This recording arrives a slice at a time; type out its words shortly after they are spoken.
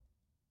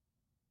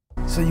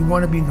So you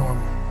want to be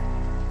normal.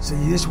 So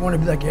you just want to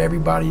be like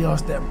everybody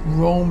else that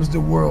roams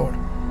the world,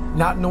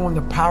 not knowing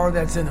the power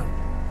that's in them.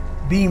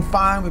 Being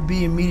fine with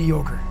being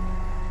mediocre.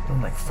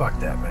 I'm like, fuck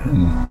that,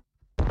 man.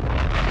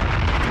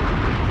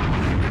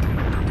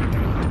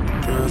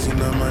 Girls in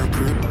my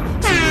crib,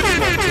 see the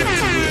Snapchat,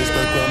 see the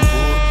Instagram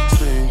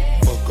posting.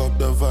 Fuck up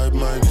the vibe,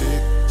 my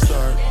dick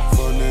start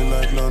falling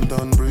like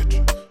London Bridge.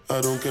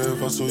 I don't care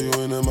if I saw you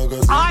in a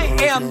magazine. I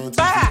am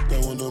back.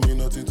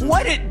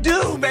 What it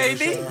do,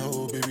 baby?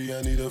 Oh, baby,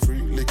 I need a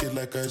freak. Lick it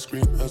like ice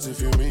cream, as if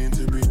you mean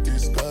to be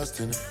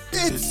disgusting.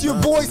 It's your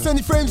boy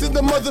Sunny Frames in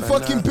the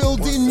motherfucking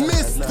building,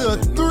 Mr.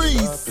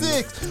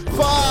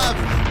 365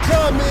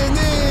 coming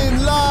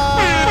in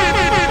live.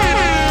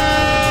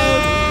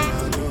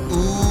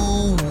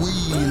 Ooh,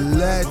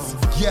 let's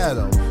get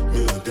 'em.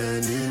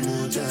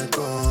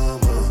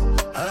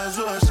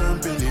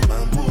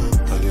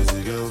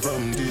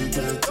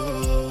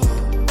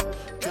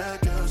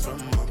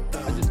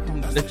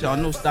 Let y'all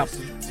know, stop,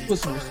 put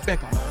some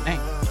respect on my name.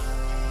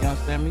 You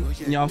understand me?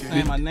 Y'all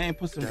saying my name,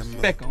 put some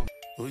respect on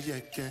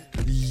it.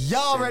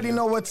 Y'all already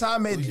know what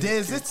time it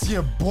is. It's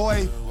your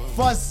boy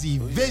Fuzzy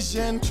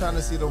Vision, trying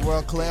to see the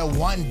world clear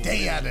one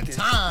day at a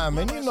time.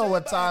 And you know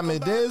what time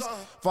it is.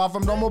 Far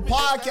From Normal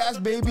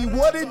Podcast, baby.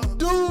 What it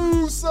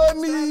do,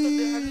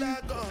 Sonny?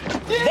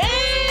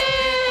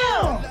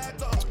 Damn!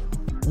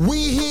 We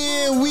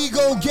here, we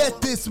gon' get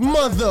this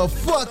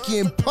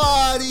motherfucking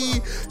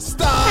party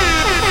started.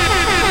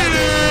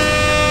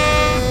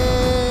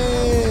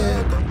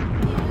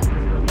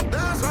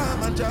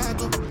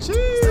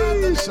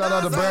 Jeez, shout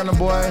out to Burna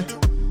Boy,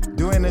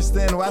 doing this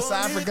thing, West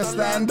Africa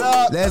stand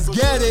up. Let's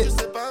get it.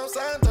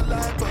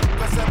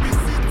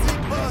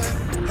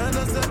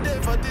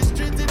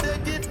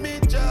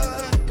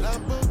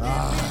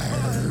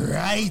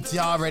 Alright,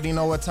 y'all already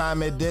know what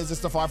time it is.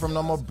 It's the Far From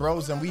Normal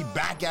Bros, and we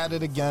back at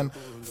it again.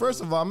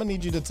 First of all, I'm gonna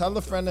need you to tell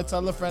a friend to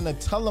tell a friend to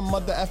tell a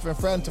mother effing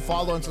friend to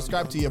follow and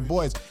subscribe to your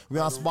boys. We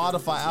on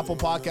Spotify, Apple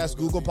Podcasts,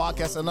 Google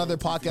Podcasts, and other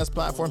podcast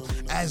platforms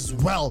as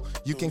well.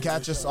 You can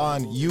catch us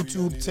on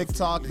YouTube,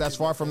 TikTok. That's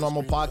Far From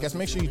Normal Podcast.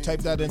 Make sure you type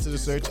that into the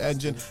search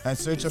engine and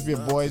search up your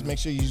boys. Make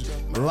sure you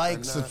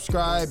like,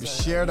 subscribe,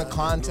 share the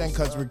content,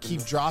 because we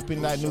keep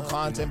dropping that new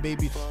content,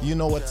 baby. You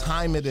know what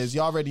time it is.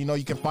 You already know.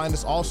 You can find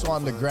us also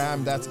on the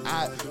gram. That's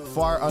at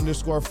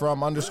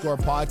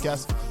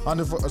far_from_podcast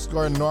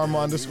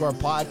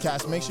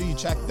 _normal_podcast. Make sure you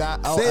check that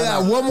out. Say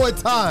that one more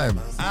time.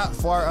 At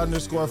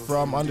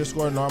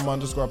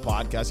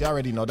far_from_normal_podcast. You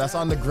already know. That's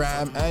on the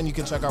gram. And you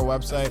can check our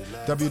website,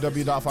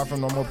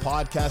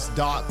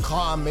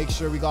 www.farfromnormalpodcast.com. Make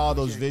sure we got all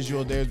those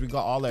visual there. We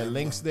got all our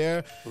links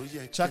there.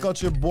 Check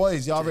out your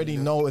boys. You already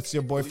know it's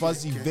your boy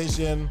Fuzzy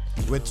Vision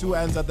with 2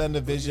 N's at the end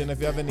of Vision. If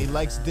you have any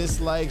likes,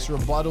 dislikes,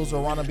 rebuttals,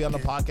 or want to be on the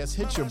podcast,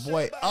 hit your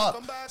boy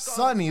up.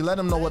 Sonny, let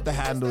him know what the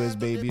handle is,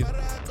 baby.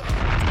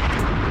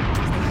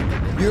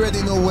 You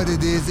already know what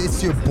it is.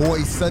 It's your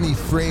boy, Sunny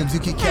Frames. You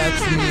can catch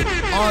me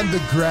on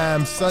the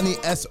gram, Sunny,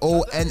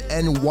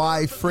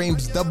 SONNY,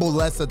 Frames, double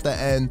S at the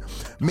end.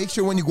 Make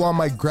sure when you go on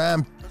my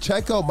gram,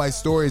 check out my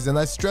stories. And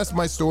I stress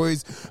my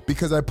stories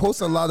because I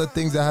post a lot of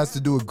things that has to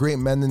do with great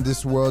men in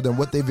this world and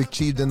what they've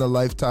achieved in a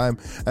lifetime.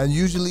 And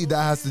usually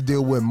that has to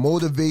deal with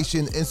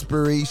motivation,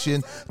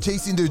 inspiration,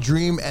 chasing their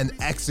dream, and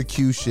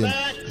execution.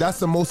 That's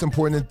the most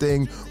important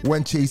thing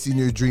when chasing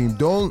your dream.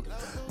 Don't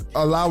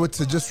allow it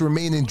to just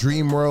remain in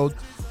dream world.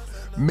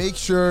 Make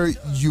sure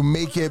you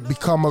make it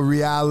become a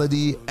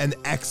reality and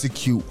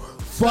execute.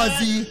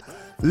 Fuzzy,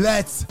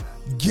 let's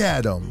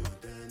get 'em.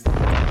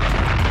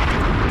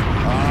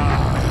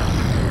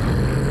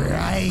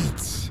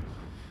 Alright.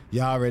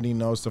 Y'all already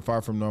know So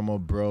Far From Normal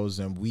Bros,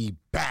 and we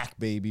back,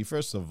 baby.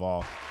 First of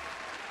all,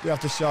 we have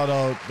to shout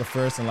out the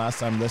first and last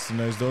time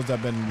listeners, those that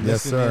have been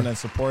listening and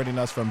supporting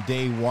us from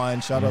day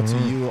one. Shout out to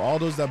you. All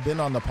those that have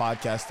been on the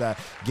podcast that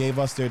gave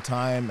us their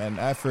time and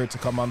effort to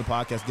come on the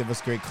podcast, give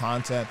us great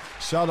content.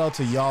 Shout out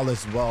to y'all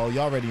as well.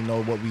 Y'all already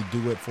know what we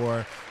do it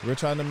for. We're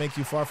trying to make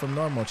you far from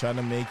normal, trying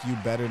to make you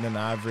better than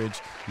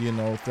average, you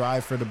know,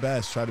 thrive for the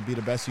best, try to be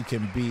the best you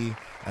can be.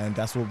 And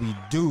that's what we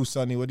do.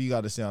 Sonny, what do you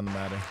got to say on the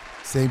matter?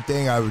 Same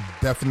thing. I would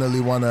definitely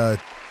want to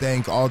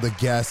thank all the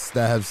guests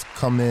that have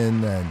come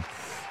in and,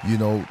 you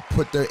know,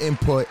 put their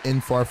input in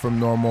Far From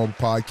Normal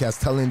podcast,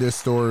 telling their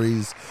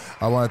stories.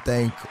 I want to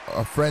thank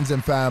friends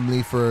and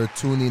family for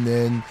tuning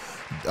in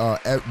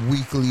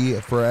weekly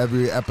for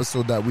every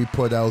episode that we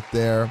put out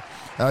there.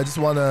 And I just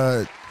want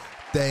to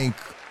thank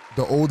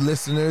the old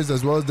listeners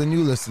as well as the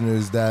new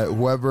listeners that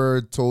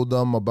whoever told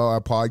them about our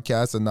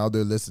podcast and now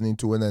they're listening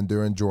to it and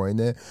they're enjoying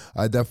it.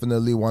 I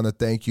definitely want to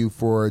thank you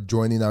for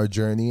joining our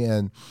journey,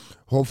 and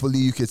hopefully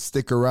you could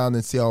stick around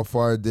and see how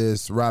far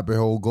this rabbit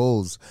hole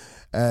goes.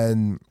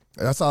 And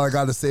that's all I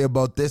got to say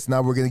about this.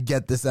 Now we're going to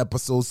get this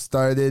episode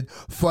started.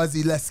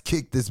 Fuzzy, let's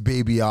kick this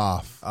baby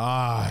off.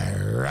 All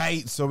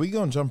right. So we're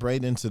going to jump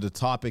right into the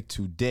topic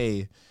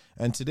today.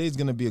 And today's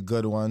going to be a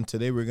good one.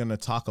 Today we're going to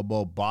talk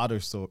about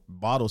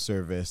bottle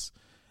service.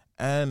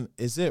 And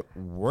is it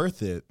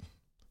worth it?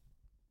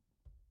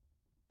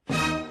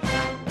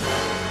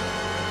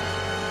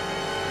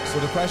 So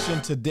the question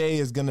today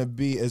is going to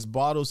be, is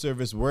bottle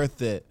service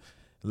worth it?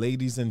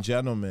 Ladies and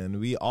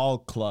gentlemen, we all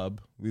club.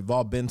 We've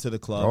all been to the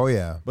club. Oh,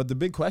 yeah. But the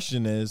big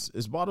question is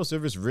bottle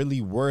service really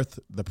worth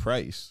the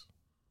price?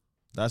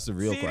 That's the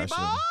real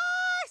question.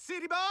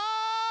 City boy.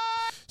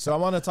 So I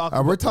want to talk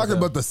we're talking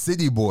about the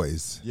city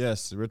boys.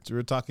 Yes,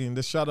 we're talking.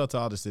 This shout out to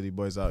all the city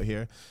boys out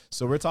here.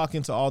 So we're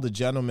talking to all the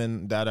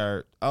gentlemen that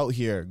are out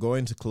here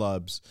going to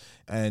clubs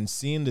and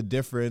seeing the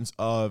difference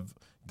of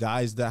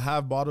guys that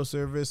have bottle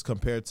service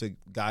compared to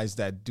guys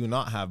that do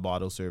not have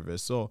bottle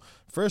service. So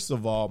first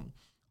of all,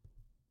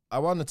 I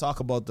want to talk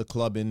about the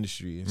club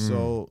industry.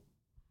 So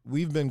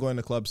we've been going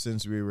to clubs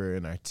since we were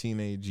in our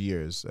teenage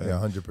years.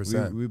 Yeah,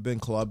 100%. We've been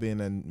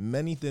clubbing, and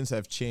many things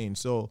have changed.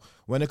 So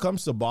when it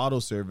comes to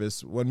bottle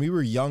service, when we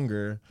were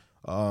younger,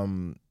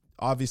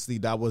 obviously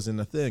that wasn't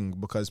a thing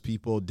because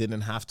people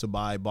didn't have to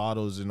buy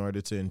bottles in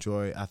order to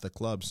enjoy at the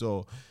club.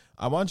 So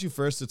I want you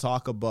first to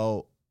talk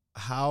about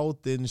how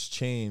things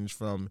change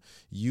from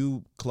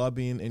you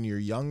clubbing in your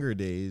younger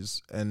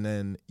days and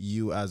then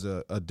you as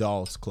an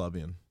adult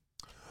clubbing.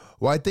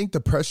 Well, I think the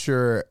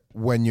pressure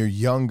when you're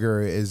younger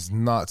is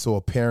not so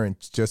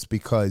apparent just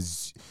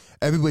because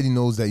everybody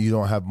knows that you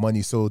don't have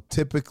money. So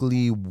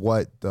typically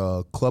what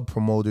the club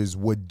promoters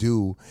would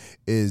do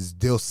is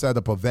they'll set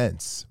up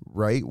events,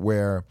 right,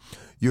 where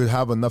you would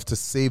have enough to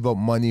save up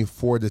money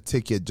for the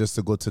ticket just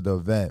to go to the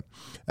event.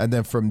 And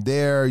then from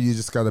there, you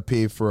just got to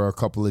pay for a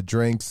couple of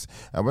drinks.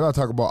 And we're not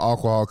talking about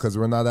alcohol because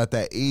we're not at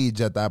that age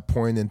at that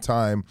point in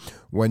time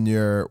when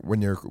you're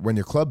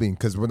clubbing.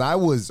 Because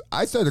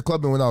I started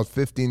clubbing when I was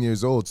 15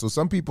 years old. So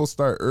some people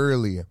start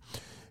early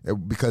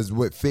because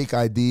with fake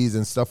IDs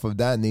and stuff of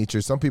that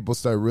nature, some people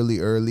start really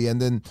early.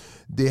 And then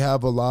they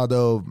have a lot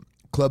of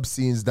club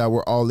scenes that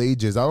were all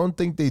ages. I don't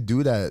think they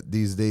do that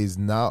these days.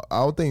 Now, I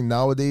don't think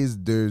nowadays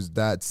there's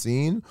that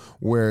scene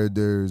where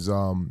there's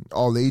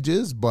all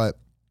ages, but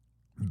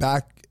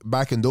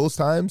back in those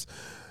times,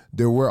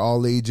 there were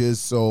all ages,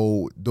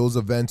 so those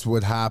events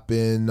would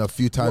happen a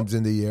few times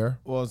in the year.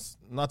 Well,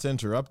 not to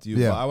interrupt you,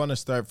 but I want to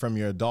start from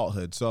your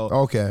adulthood. So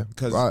okay,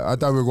 because I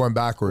thought we were going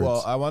backwards.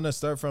 Well, I want to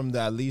start from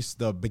at least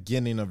the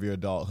beginning of your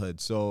adulthood.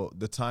 So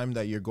the time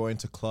that you're going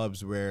to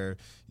clubs where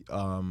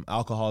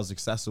alcohol is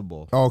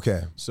accessible.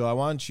 Okay. So I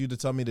want you to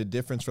tell me the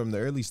difference from the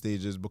early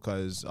stages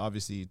because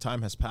obviously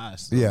time has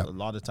passed. Yeah. A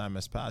lot of time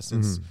has passed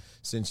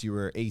since you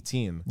were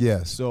 18.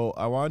 Yes. So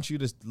I want you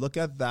to look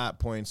at that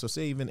point. So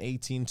say even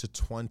 18 to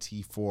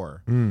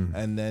 24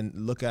 and then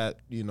look at,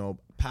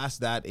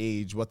 past that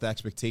age, what the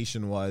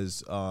expectation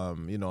was,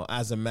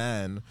 as a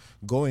man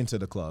going to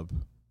the club.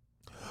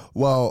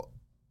 Well,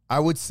 I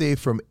would say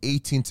from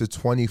 18 to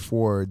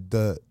 24,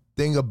 the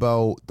thing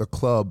about the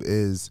club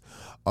is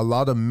a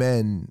lot of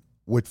men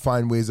would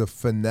find ways of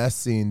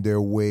finessing their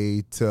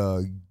way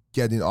to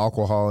getting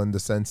alcohol in the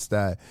sense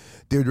that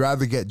they would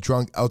rather get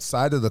drunk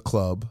outside of the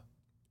club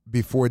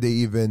before they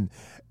even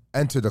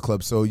enter the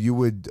club. So you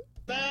would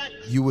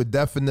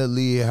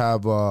definitely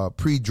have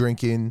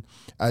pre-drinking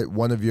at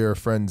one of your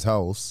friend's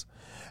house.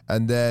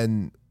 And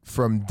then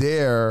from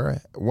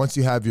there, once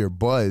you have your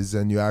buzz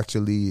and you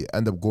actually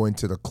end up going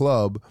to the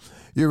club,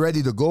 you're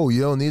ready to go. You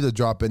don't need to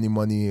drop any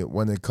money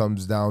when it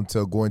comes down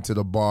to going to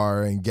the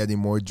bar and getting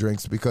more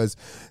drinks because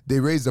they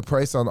raise the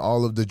price on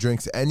all of the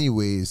drinks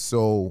anyways.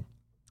 So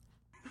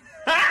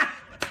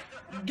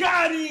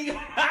Got him!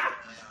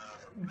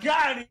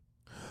 Got him!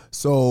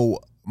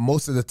 So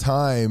most of the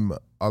time,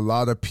 a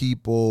lot of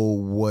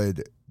people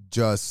would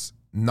just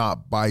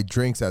not buy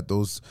drinks at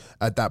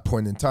that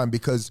point in time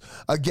because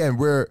again,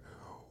 we're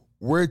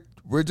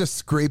just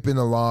scraping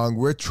along.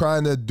 We're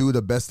trying to do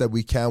the best that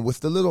we can with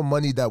the little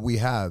money that we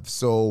have.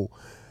 So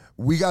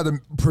we got to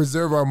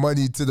preserve our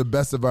money to the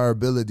best of our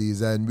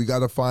abilities, and we got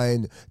to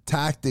find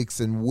tactics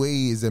and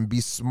ways and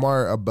be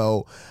smart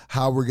about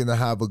how we're going to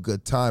have a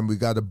good time. We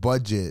got to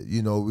budget,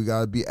 we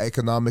got to be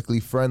economically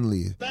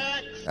friendly.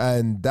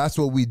 And that's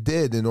what we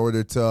did in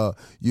order to,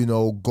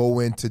 go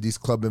into these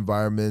club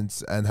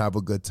environments and have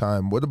a good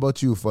time. What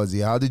about you, Fuzzy?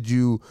 How did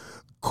you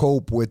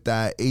cope with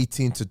that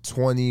 18 to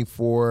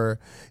 24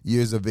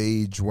 years of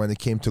age when it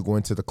came to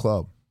going to the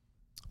club?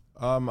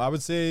 I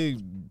would say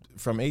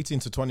from 18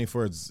 to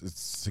 24, it's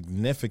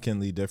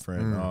significantly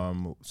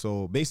different.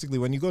 So basically,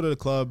 when you go to the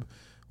club,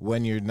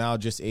 when you're now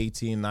just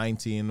 18,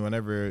 19,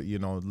 whenever,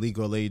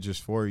 legal age is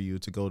for you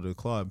to go to the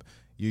club,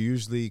 you're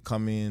usually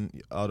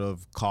coming out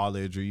of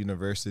college or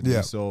university.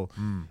 Yeah. So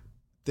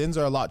things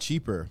are a lot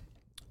cheaper.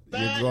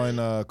 You're going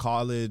to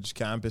college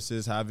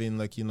campuses, having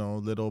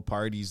little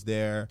parties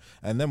there.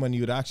 And then when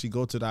you would actually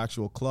go to the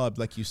actual club,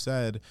 like you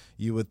said,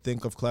 you would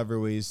think of clever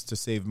ways to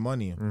save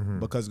money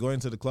because going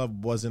to the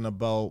club wasn't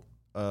about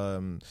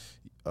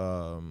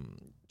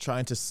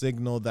trying to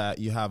signal that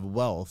you have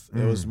wealth.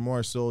 It was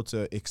more so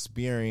to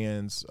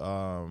experience,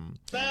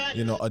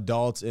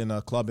 adults in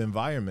a club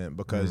environment,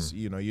 because,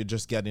 you're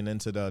just getting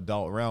into the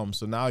adult realm.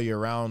 So now you're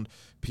around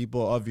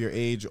people of your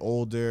age,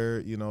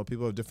 older,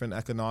 people of different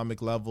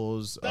economic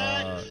levels,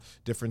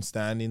 different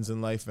standings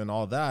in life and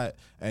all that.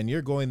 And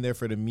you're going there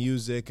for the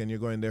music and you're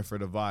going there for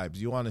the vibes.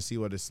 You want to see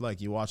what it's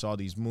like. You watch all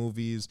these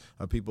movies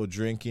of people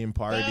drinking,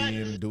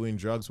 partying, doing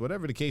drugs,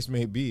 whatever the case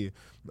may be.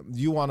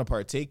 You want to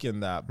partake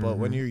in that. But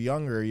when you're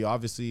younger, you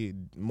obviously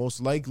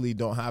most likely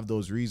don't have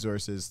those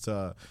resources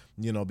to,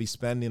 be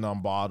spending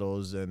on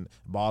bottles and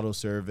bottle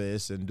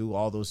service and do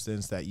all those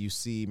things that you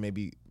see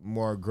maybe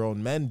more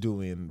grown men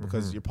doing,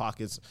 because your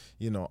pockets,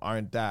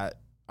 aren't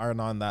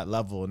on that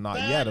level. Not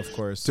yet, of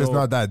course. Just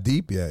not that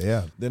deep yet,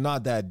 yeah. They're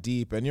not that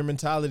deep, and your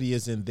mentality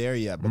isn't there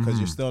yet, because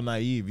you're still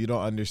naive. You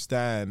don't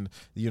understand,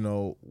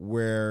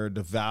 where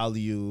the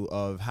value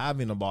of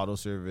having a bottle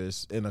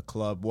service in a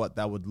club, what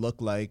that would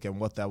look like and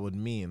what that would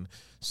mean.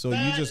 So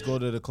you just go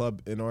to the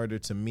club in order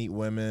to meet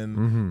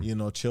women,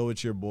 chill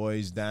with your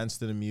boys, dance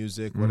to the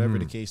music, whatever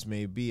the case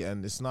may be.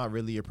 And it's not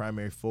really your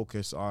primary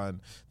focus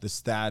on the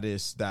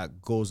status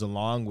that goes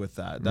along with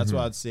that. That's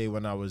what I'd say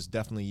when I was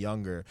definitely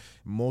younger.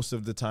 Most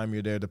of the time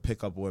you're there to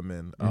pick up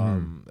women.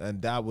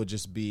 And that would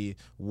just be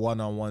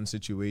one-on-one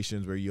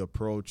situations where you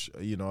approach,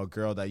 a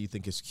girl that you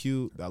think is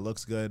cute, that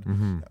looks good.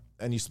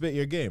 And you spit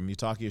your game. You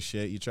talk your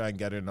shit. You try and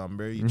get her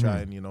number. You try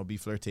and, be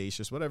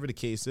flirtatious. Whatever the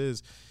case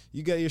is,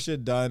 you get your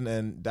shit done,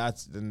 and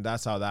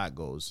that's how that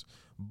goes.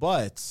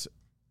 But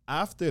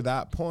after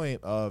that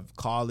point of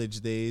college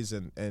days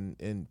and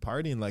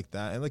partying like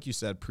that, and like you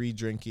said,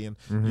 pre-drinking,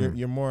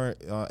 you're more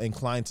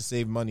inclined to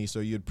save money. So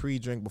you'd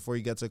pre-drink before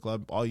you get to the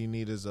club. All you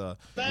need is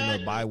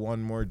buy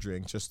one more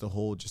drink just to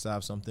hold, just to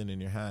have something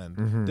in your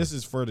hand. This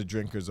is for the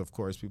drinkers, of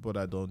course. People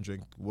that don't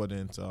drink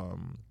wouldn't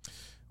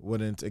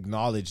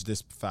acknowledge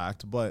this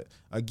fact. But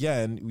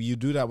again, you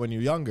do that when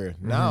you're younger.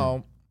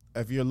 Now,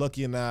 if you're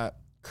looking at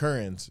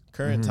current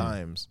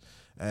times,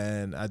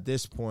 and at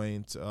this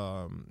point,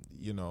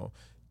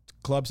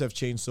 clubs have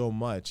changed so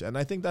much. And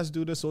I think that's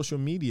due to social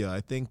media.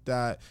 I think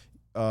that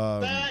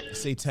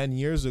say 10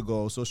 years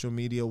ago, social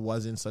media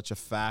wasn't such a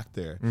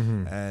factor,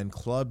 and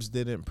clubs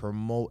didn't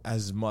promote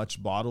as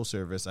much bottle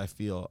service. I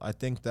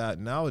think that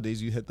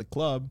nowadays you hit the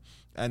club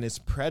and it's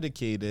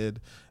predicated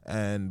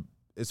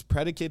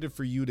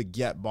for you to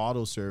get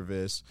bottle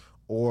service,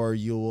 or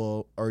you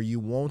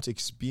won't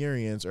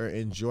experience or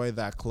enjoy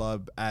that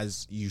club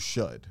as you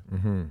should.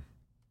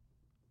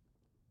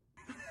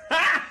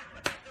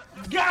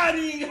 Got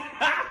him!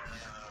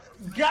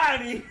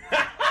 Got him!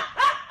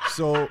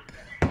 So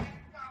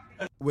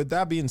with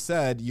that being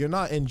said, you're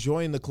not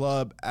enjoying the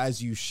club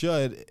as you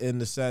should, in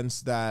the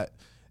sense that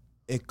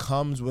it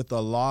comes with a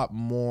lot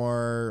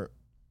more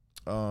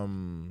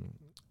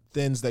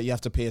things that you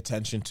have to pay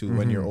attention to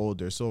when you're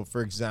older. So,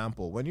 for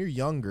example, when you're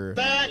younger,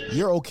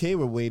 you're okay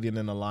with waiting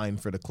in a line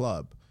for the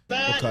club,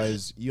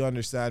 because you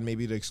understand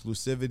maybe the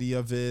exclusivity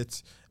of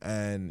it,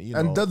 and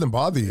and it doesn't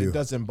bother you. It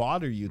doesn't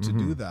bother you to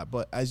do that.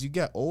 But as you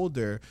get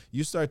older,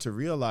 you start to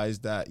realize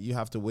that you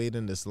have to wait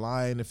in this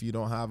line if you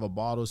don't have a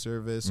bottle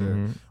service,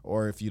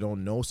 or if you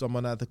don't know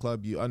someone at the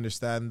club. You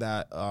understand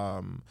that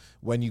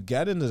when you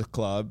get into the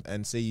club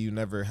and say you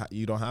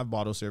don't have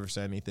bottle service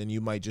or anything,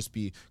 you might just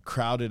be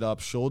crowded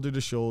up, shoulder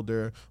to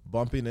shoulder,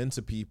 bumping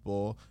into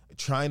people,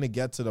 trying to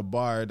get to the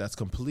bar that's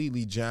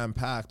completely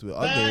jam-packed with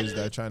others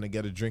that are trying to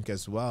get a drink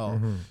as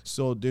well.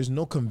 So there's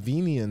no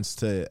convenience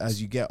to it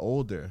as you get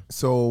older.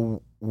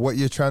 So what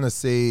you're trying to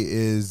say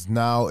is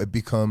now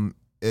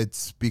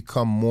it's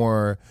become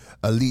more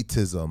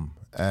elitism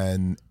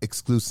and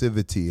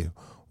exclusivity,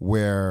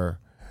 where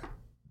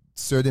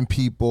certain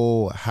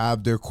people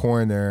have their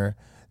corner,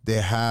 they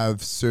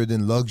have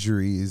certain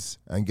luxuries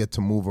and get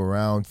to move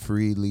around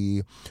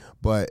freely,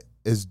 but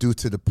it's due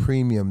to the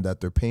premium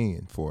that they're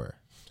paying for.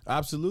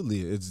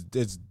 Absolutely.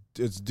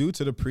 It's due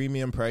to the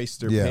premium price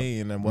they're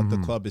paying and what the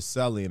club is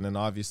selling. And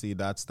obviously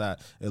that's that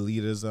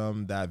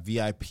elitism, that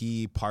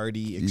VIP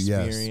party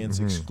experience,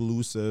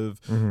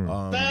 exclusive,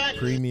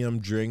 premium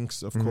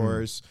drinks, of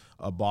course,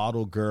 a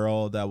bottle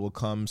girl that will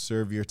come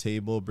serve your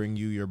table, bring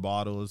you your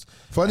bottles.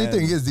 Funny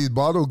thing is, these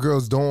bottle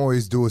girls don't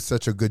always do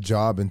such a good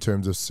job in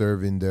terms of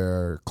serving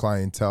their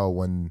clientele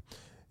when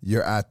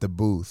you're at the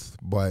booth,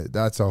 but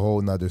that's a whole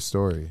nother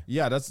story.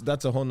 Yeah,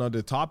 that's a whole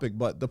nother topic.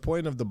 But the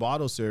point of the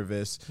bottle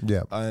service,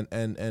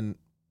 and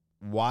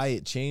why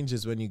it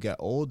changes when you get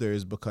older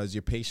is because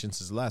your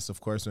patience is less. Of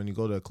course, when you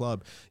go to a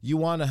club, you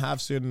want to have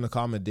certain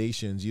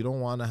accommodations. You don't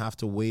want to have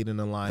to wait in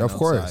a line outside.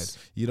 Course.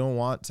 You don't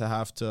want to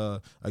have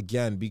to,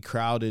 again, be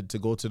crowded to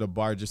go to the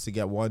bar just to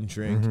get one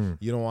drink.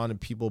 You don't want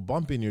people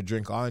bumping your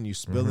drink on you,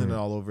 spilling it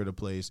all over the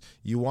place.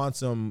 You want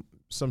some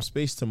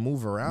space to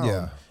move around.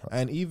 Yeah.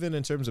 And even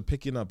in terms of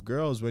picking up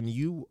girls, when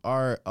you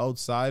are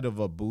outside of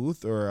a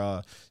booth or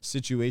a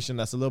situation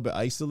that's a little bit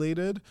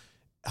isolated,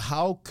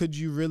 how could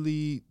you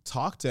really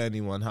talk to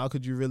anyone? How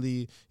could you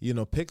really,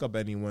 pick up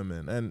any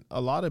women? And a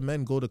lot of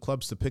men go to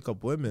clubs to pick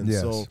up women.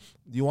 Yes. So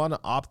you want to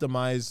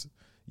optimize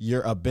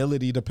your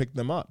ability to pick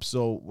them up.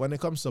 So when it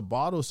comes to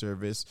bottle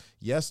service,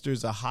 yes,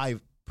 there's a high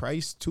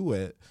price to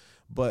it,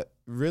 but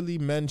really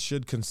men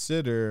should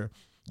consider,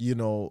 you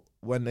know,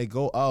 when they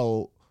go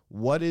out,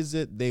 what is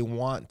it they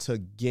want to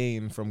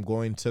gain from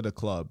going to the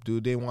club?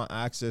 Do they want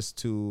access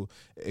to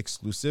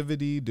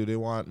exclusivity? Do they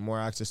want more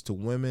access to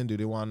women? Do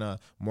they want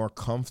more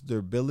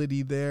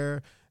comfortability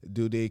there?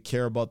 Do they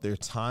care about their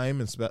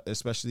time,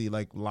 especially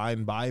like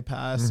line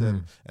bypass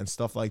and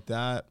stuff like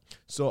that?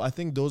 So I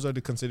think those are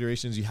the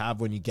considerations you have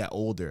when you get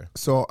older.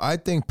 So I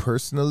think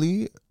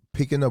personally,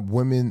 picking up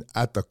women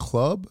at the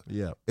club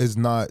is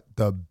not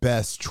the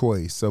best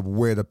choice of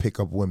where to pick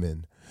up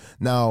women.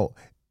 Now,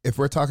 if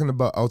we're talking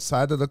about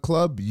outside of the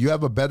club, you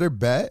have a better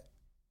bet.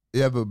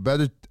 You have a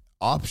better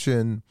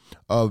option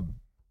of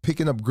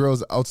picking up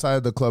girls outside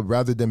of the club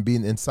rather than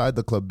being inside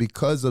the club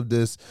because of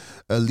this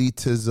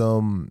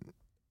elitism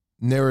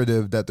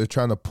narrative that they're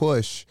trying to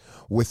push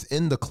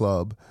within the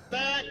club.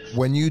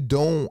 When you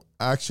don't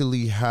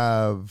actually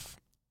have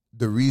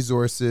the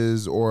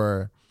resources,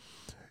 or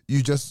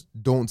you just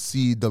don't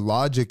see the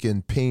logic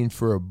in paying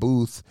for a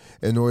booth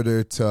in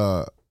order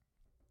to,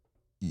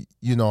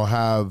 you know,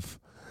 have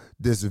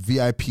this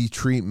VIP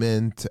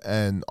treatment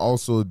and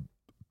also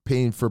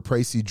paying for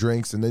pricey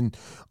drinks. And then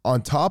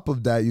on top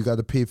of that, you got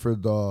to pay for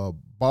the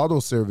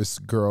bottle service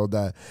girl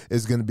that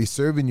is going to be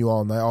serving you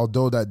all night,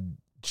 although that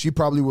she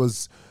probably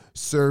was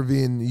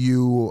serving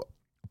you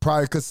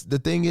prior. Because the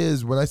thing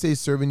is, when I say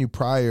serving you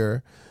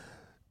prior,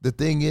 the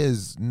thing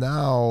is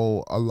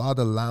now a lot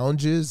of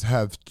lounges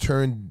have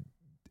turned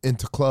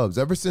into clubs.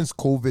 Ever since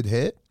COVID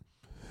hit,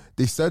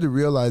 they started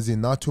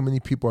realizing not too many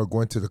people are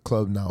going to the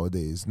club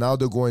nowadays. Now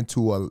they're going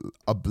to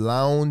a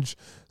lounge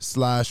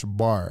 /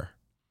 bar.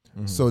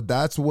 So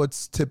that's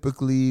what's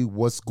typically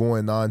what's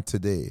going on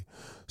today.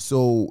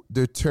 So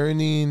they're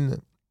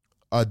turning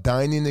a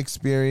dining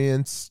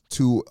experience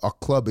to a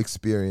club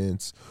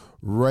experience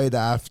right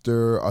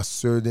after a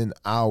certain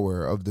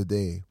hour of the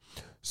day.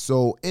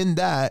 So in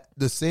that,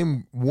 the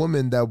same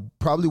woman that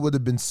probably would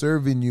have been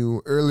serving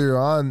you earlier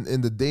on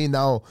in the day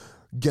now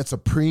gets a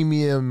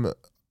premium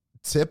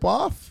tip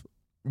off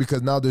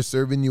because now they're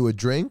serving you a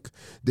drink.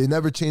 They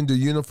never change their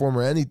uniform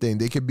or anything.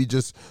 They could be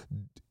just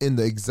in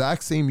the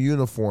exact same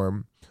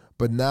uniform,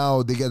 but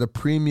now they get a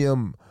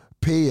premium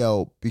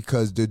payout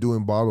because they're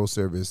doing bottle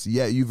service.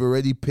 Yet you've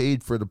already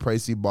paid for the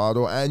pricey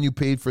bottle and you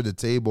paid for the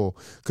table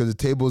because the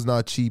table is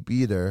not cheap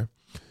either.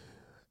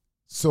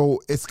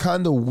 So it's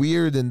kind of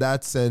weird in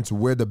that sense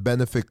where the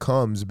benefit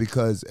comes,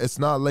 because it's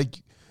not like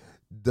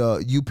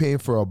you paying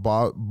for a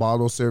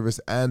bottle service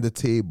and the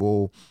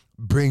table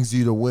brings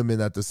you the women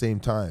at the same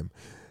time.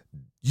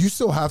 You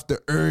still have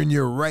to earn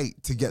your right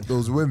to get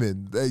those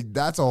women.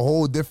 That's a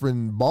whole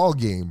different ball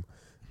game.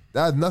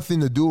 That has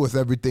nothing to do with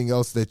everything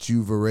else that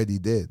you've already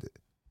did.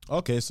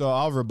 Okay, so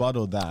I'll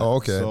rebuttal that. Oh,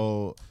 okay.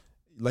 So,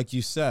 like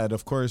you said,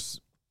 of course,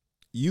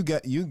 you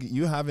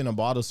having a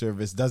bottle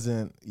service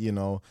doesn't, you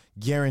know,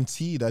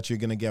 guarantee that you're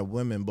gonna get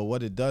women, but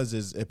what it does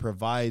is it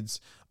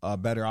provides a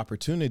better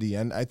opportunity,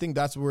 and I think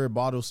that's where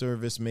bottle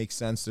service makes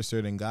sense to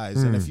certain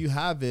guys. And if you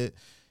have it,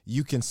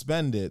 you can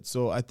spend it.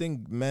 So I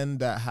think men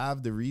that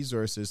have the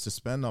resources to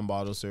spend on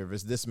bottle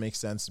service, this makes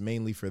sense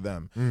mainly for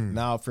them.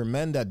 Now, for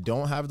men that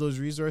don't have those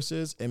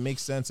resources, it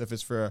makes sense if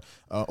it's for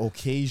an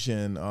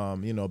occasion,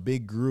 you know,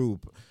 big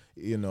group,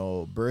 you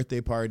know,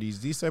 birthday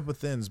parties, these type of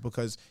things,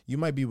 because you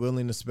might be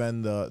willing to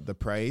spend the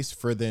price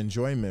for the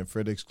enjoyment,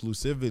 for the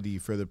exclusivity,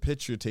 for the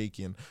picture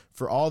taking,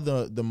 for all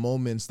the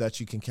moments that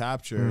you can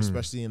capture,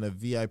 especially in a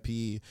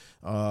VIP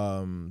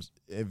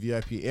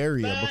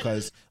area,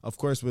 because of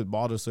course with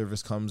bottle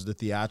service comes the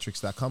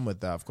theatrics that come with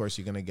that. Of course,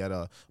 you're going to get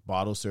a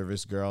bottle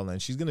service girl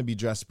and she's going to be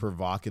dressed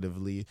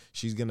provocatively.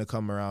 She's going to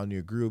come around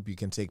your group. You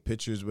can take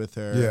pictures with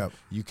her. Yeah.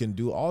 You can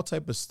do all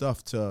type of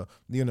stuff to,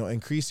 you know,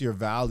 increase your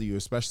value,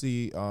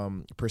 especially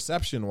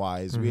perception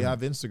wise. We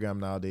have Instagram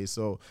nowadays.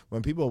 So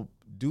when people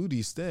do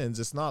these things,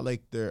 it's not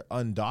like they're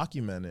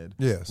undocumented.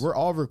 Yes. We're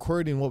all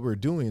recording what we're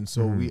doing.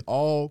 So we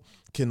all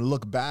can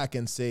look back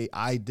and say,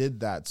 I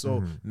did that.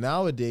 So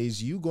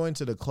nowadays, you going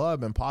to the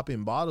club and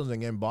popping bottles and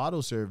getting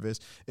bottle service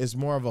is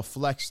more of a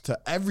flex to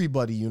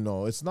everybody, you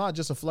know. It's not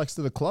just a flex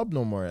to the club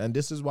no more. And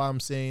this is why I'm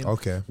saying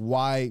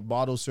why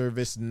bottle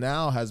service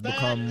now has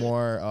become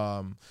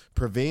more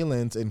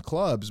prevalent in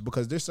clubs,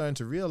 because they're starting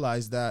to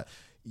realize that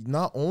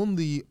not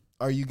only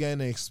are you getting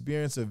to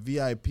experience a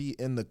VIP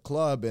in the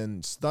club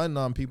and stun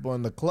on people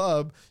in the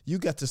club, you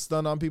get to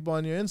stun on people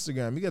on your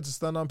Instagram. You get to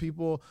stun on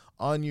people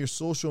on your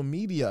social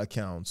media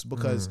accounts,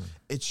 because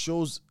it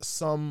shows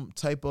some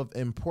type of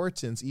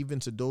importance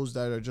even to those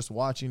that are just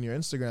watching your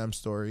Instagram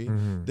story.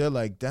 They're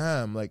like,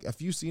 damn, like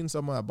if you've seen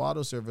someone at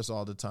bottle service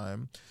all the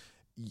time,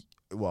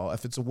 well,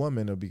 if it's a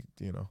woman, it'll be,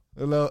 you know,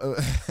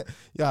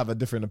 you have a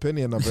different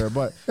opinion of her.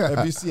 But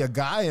if you see a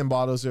guy in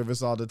bottle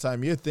service all the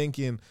time, you're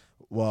thinking,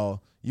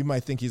 well, you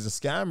might think he's a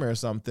scammer or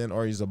something,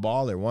 or he's a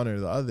baller, one or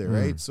the other,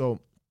 right?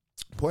 So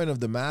point of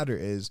the matter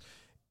is,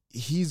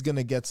 he's going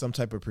to get some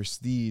type of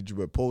prestige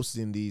with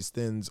posting these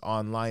things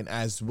online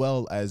as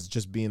well as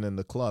just being in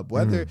the club.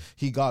 Whether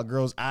he got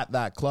girls at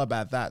that club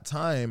at that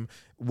time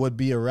would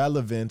be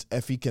irrelevant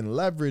if he can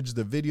leverage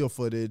the video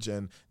footage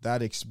and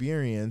that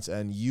experience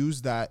and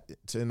use that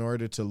in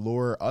order to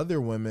lure other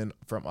women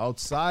from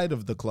outside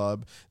of the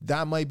club.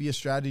 That might be a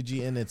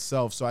strategy in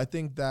itself. So I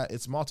think that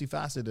it's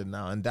multifaceted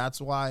now, and that's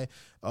why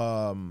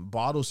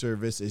bottle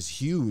service is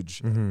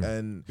huge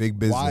and big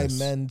business. Why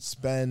men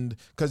spend,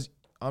 because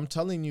I'm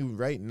telling you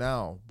right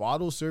now,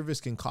 bottle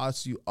service can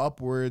cost you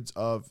upwards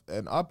of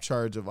an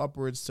upcharge of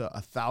upwards to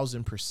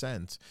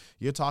 1,000%.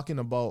 You're talking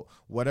about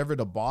whatever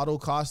the bottle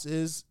cost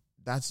is,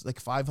 that's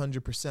like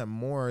 500%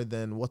 more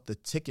than what the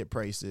ticket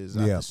price is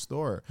at the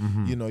store.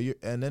 You know,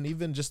 and then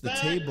even just the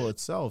table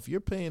itself, you're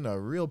paying a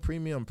real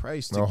premium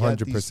price to 100%.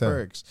 Get these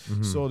perks.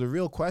 So the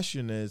real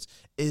question is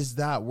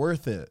that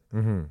worth it?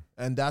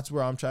 And that's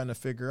where I'm trying to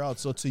figure out.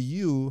 So to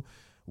you,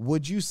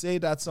 would you say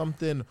that's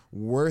something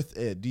worth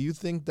it? Do you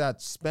think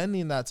that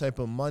spending that type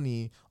of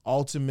money,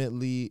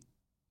 ultimately,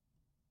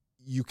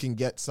 you can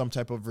get some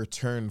type of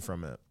return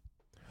from it?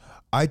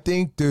 I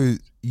think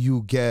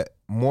you get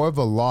more of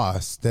a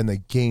loss than a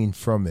gain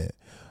from it.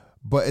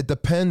 But it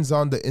depends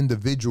on the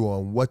individual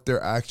and what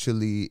they're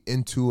actually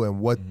into and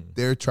what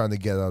they're trying to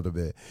get out of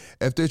it.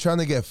 If they're trying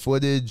to get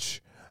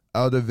footage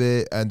out of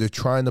it and they're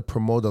trying to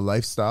promote a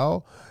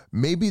lifestyle,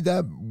 maybe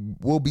that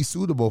will be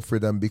suitable for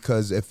them,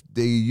 because if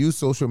they use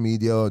social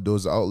media or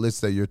those outlets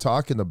that you're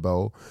talking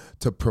about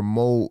to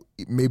promote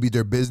maybe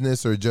their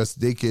business, or just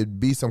they could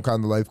be some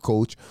kind of life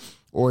coach,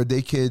 or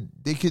they could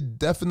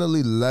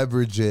definitely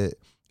leverage it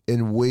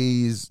in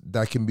ways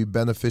that can be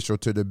beneficial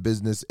to their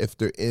business if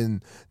they're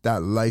in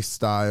that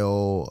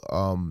lifestyle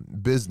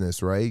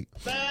business, right?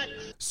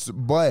 So,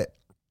 but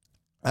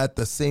at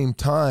the same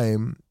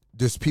time,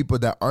 there's people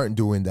that aren't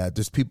doing that.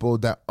 There's people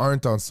that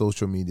aren't on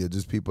social media.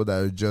 There's people that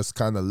are just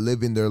kind of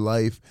living their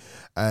life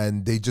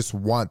and they just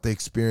want the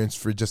experience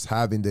for just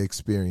having the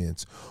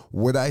experience.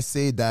 Would I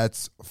say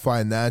that's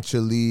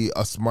financially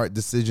a smart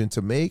decision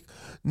to make?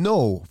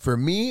 No. For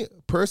me,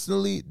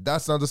 personally,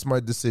 that's not a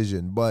smart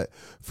decision. But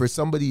for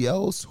somebody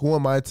else, who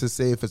am I to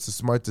say if it's a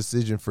smart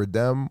decision for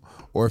them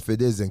or if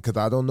it isn't? Because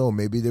I don't know.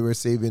 Maybe they were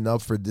saving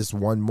up for this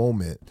one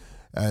moment,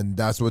 and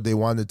that's what they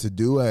wanted to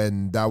do,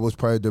 and that was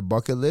part of their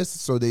bucket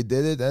list. So they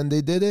did it, and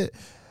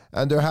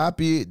they're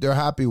happy. They're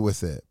happy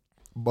with it.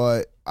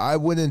 But I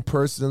wouldn't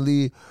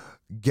personally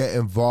get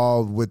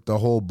involved with the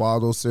whole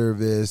bottle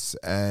service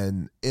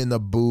and in a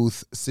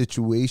booth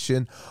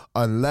situation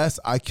unless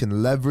I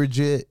can leverage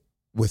it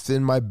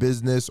within my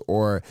business,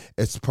 or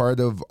it's part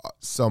of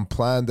some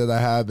plan that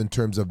I have in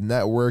terms of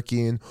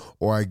networking,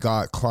 or I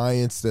got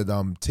clients that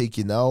I'm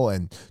taking out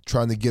and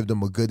trying to give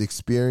them a good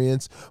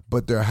experience.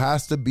 But there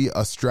has to be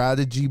a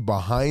strategy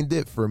behind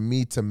it for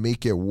me to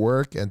make it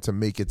work and to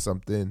make it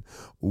something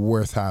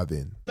worth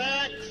having.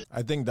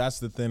 I think that's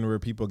the thing where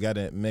people get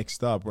it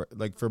mixed up.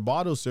 Like for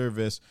bottle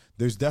service,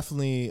 there's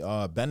definitely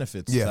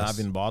benefits to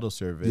having bottle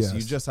service.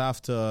 You just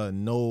have to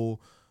know,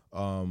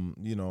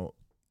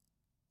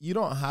 you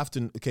don't have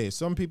to. Okay,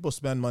 some people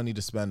spend money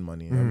to spend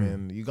money. I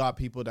mean, you got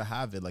people that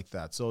have it like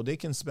that, so they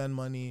can spend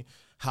money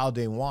how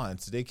they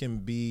want. They can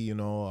be,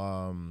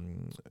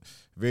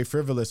 very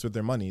frivolous with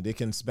their money. They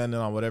can spend it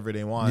on whatever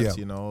they want.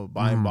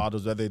 Buying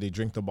bottles, whether they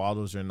drink the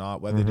bottles or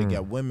not, whether they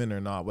get women or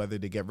not, whether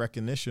they get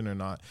recognition or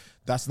not.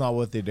 That's not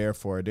what they're there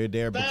for. They're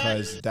there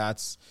because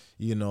that's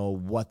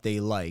what they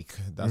like.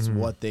 That's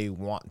what they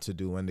want to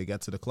do when they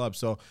get to the club.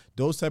 So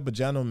those type of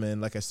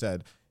gentlemen, like I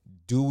said,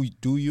 do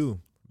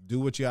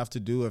what you have to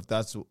do if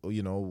that's,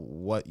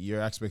 what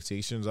your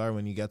expectations are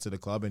when you get to the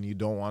club and you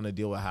don't want to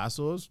deal with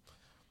hassles.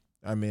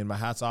 I mean, my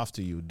hat's off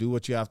to you. Do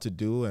what you have to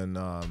do and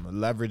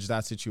leverage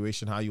that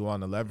situation how you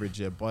want to leverage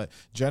it. But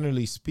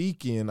generally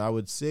speaking, I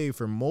would say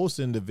for most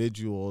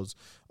individuals,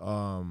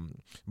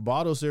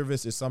 bottle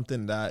service is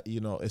something that,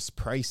 is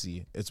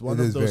pricey. It's one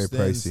of those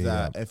things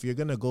that if you're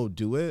going to go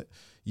do it,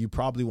 you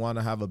probably want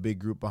to have a big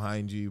group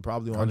behind you. You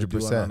probably want 100%. To do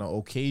it on an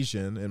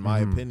occasion, in my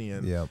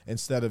opinion,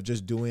 instead of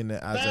just doing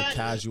it as a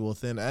casual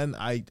thing. And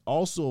I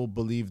also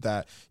believe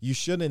that you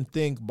shouldn't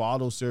think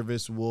bottle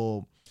service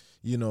will,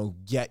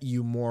 get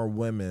you more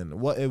women.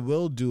 What it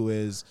will do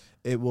is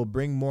it will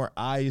bring more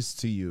eyes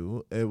to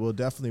you. It will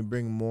definitely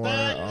bring more,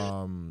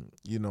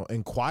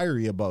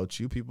 inquiry about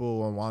you. People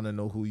will want to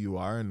know who you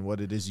are and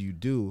what it is you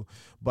do.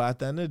 But at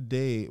the end of the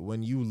day,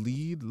 when you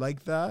lead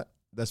like that,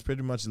 that's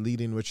pretty much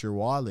leading with your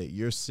wallet.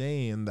 You're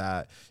saying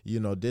that,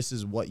 this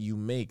is what you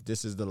make.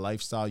 This is the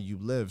lifestyle you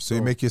live. So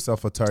you make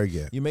yourself a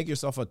target. You make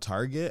yourself a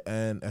target.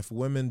 And if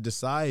women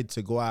decide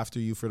to go after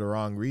you for the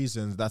wrong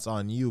reasons, that's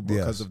on you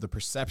because of the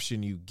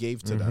perception you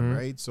gave to them,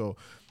 right? So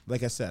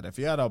like I said, if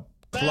you're at a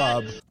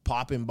club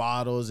popping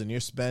bottles and you're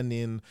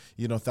spending,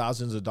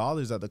 thousands of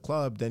dollars at the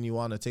club, then you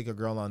want to take a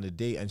girl on a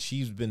date and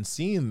she's been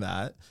seeing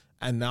that.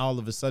 And now all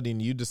of a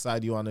sudden you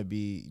decide you want to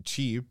be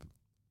cheap,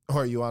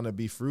 or you want to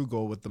be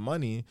frugal with the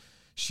money,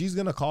 she's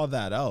gonna call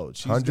that out.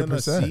 She's 100%.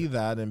 gonna see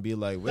that and be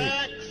like, wait,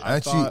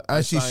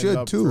 she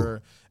should too.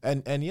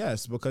 And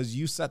yes, because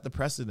you set the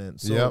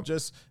precedent. So Yep.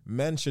 just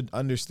men should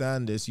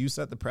understand this. You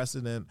set the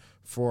precedent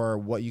for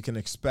what you can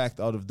expect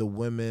out of the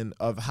women,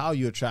 of how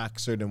you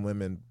attract certain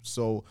women.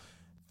 So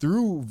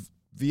through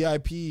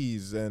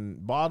VIPs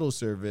and bottle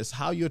service,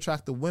 how you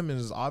attract the women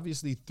is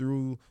obviously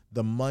through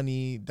the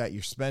money that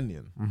you're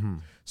spending. Mm-hmm.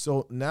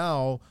 So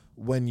now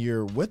when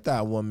you're with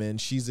that woman,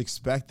 she's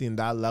expecting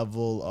that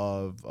level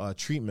of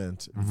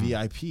treatment,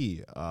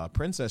 VIP,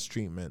 princess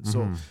treatment.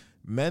 So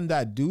men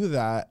that do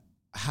that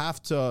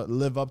have to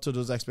live up to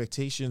those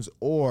expectations,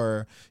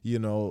 or, you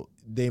know,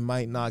 they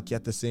might not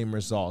get the same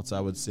results, I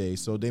would say.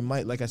 So they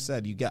might, like I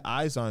said, you get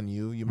eyes on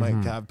you, you might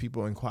have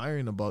people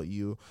inquiring about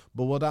you,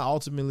 but will that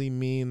ultimately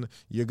mean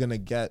you're going to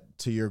get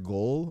to your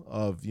goal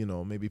of, you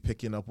know, maybe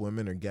picking up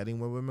women or getting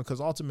with women? Because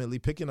ultimately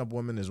picking up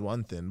women is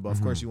one thing, but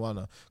of course you want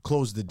to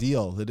close the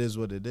deal. It is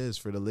what it is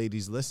for the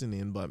ladies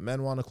listening, but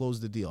men want to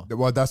close the deal.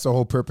 Well, that's the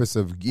whole purpose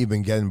of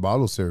even getting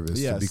bottle service,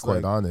 to Yes, be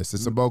quite like- honest.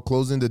 It's about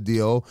closing the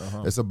deal.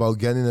 It's about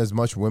getting as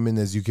much women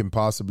as you can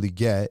possibly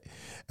get.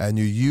 And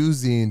you're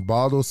using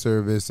bottle service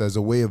as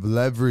a way of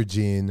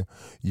leveraging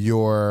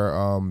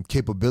your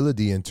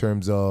capability in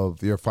terms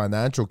of your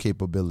financial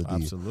capability.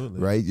 Absolutely.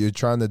 Right? You're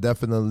trying to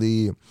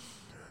definitely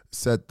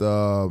set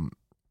the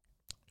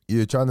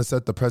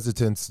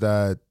precedence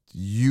that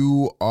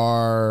you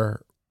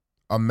are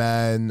a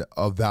man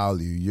of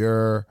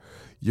value.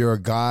 You're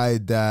a guy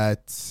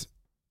that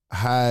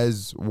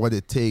has what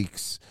it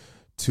takes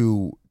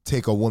to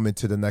take a woman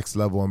to the next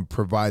level and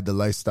provide the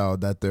lifestyle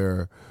that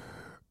they're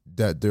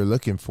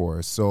looking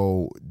for.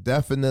 So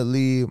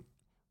definitely,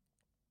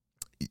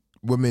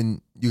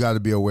 women, you got to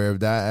be aware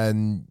of that,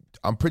 and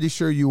I'm pretty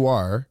sure you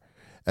are.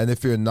 And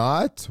if you're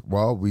not,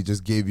 well, we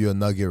just gave you a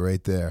nugget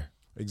right there.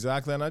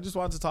 Exactly. And I just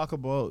wanted to talk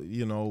about,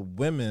 you know,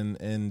 women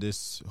in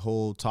this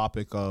whole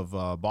topic of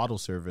bottle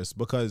service,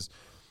 because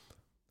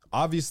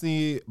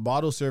obviously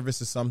bottle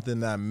service is something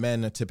that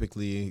men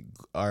typically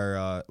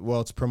are,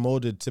 it's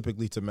promoted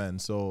typically to men.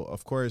 So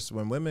of course,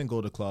 when women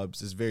go to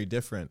clubs, it's very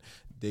different.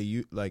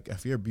 Like,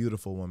 if you're a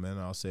beautiful woman,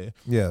 I'll say,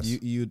 Yes,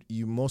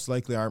 you most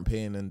likely aren't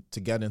paying to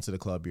get into the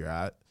club you're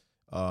at.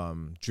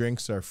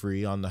 Drinks are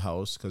free on the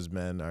house because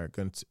men are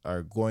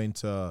going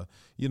to,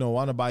 you know,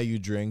 want to buy you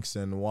drinks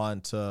and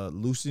want to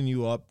loosen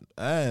you up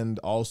and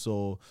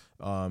also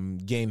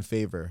gain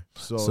favor.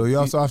 So you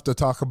also have to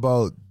talk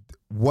about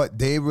what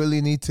they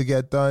really need to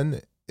get done.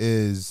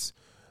 Is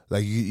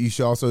like, you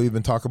should also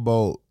even talk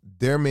about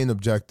their main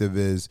objective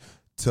is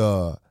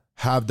to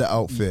have the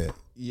outfit.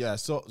 Yeah,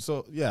 so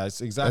yeah, it's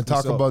exactly. And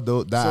talk about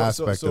that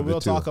aspect so of it we'll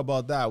too. talk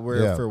about that.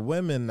 Where for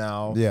women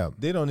now,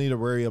 they don't need to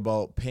worry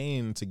about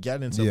paying to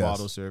get into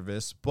bottle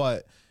service.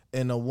 But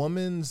in a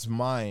woman's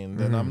mind,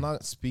 and I'm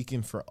not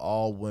speaking for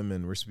all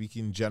women, we're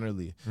speaking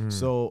generally.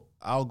 So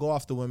I'll go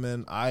off the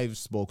women I've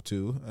spoke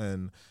to,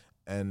 and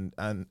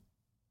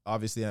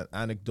obviously an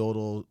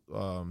anecdotal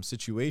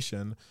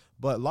situation.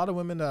 But a lot of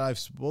women that I've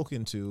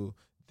spoken to,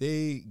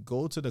 they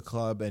go to the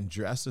club and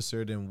dress a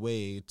certain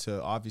way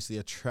to obviously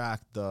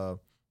attract the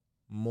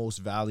most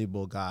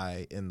valuable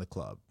guy in the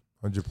club.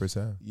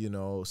 100%. You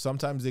know,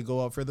 sometimes they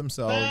go out for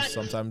themselves,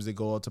 sometimes they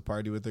go out to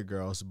party with their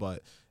girls.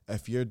 But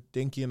if you're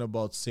thinking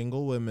about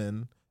single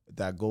women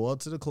that go out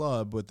to the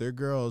club with their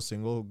girls,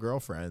 single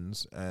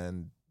girlfriends,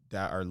 and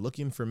that are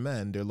looking for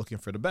men, they're looking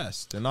for the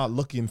best. They're not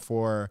looking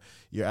for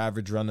your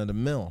average run of the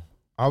mill.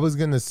 I was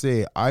going to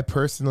say, I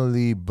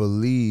personally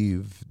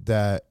believe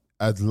that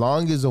as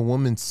long as a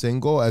woman's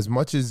single, as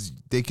much as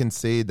they can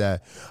say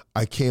that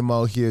I came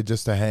out here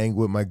just to hang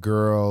with my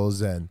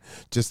girls and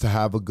just to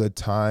have a good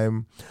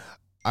time,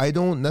 I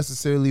don't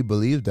necessarily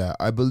believe that.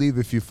 I believe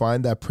if you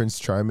find that Prince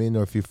Charming,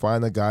 or if you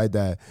find a guy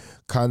that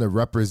kind of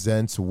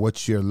represents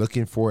what you're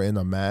looking for in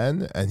a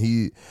man, and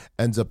he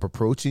ends up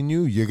approaching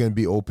you, you're going to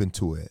be open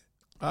to it.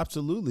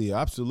 Absolutely,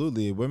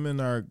 absolutely. Women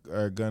are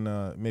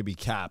gonna maybe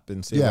cap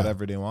and say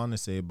whatever they want to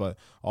say, but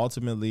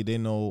ultimately they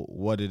know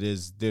what it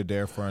is they're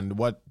there for and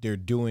what they're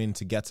doing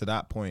to get to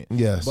that point.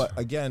 Yes. But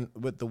again,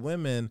 with the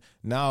women,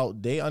 now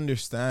they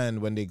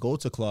understand when they go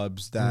to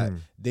clubs that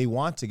they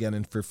want to get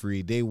in for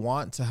free. They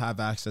want to have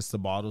access to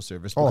bottle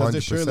service because they're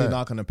surely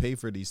not going to pay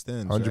for these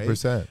things.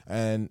 100%.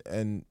 Right?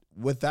 And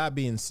with that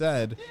being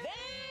said,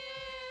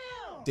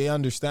 they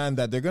understand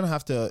that they're going to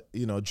have to,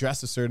 you know,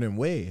 dress a certain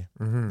way.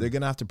 They're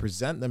going to have to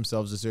present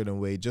themselves a certain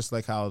way, just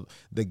like how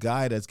the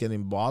guy that's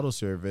getting bottle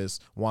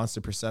service wants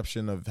the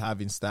perception of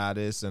having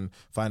status and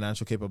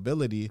financial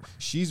capability.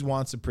 She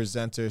wants to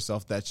present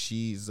herself that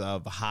she's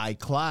of high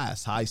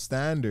class, high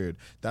standard.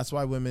 That's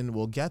why women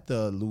will get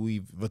the Louis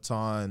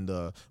Vuitton,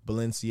 the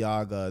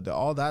Balenciaga,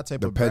 all that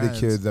type of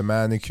brands. The pedicures, the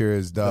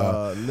manicures,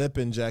 the lip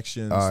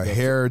injections,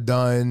 hair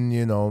done,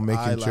 you know,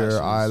 making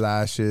sure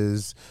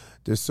eyelashes.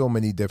 There's so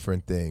many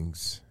different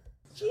things.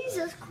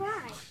 Jesus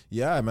Christ.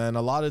 Yeah, man.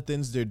 A lot of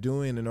things they're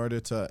doing in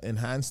order to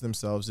enhance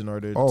themselves, in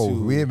order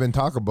to... we even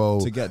talk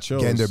about to get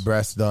shows. getting their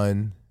breasts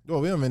done.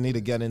 Well, we don't even need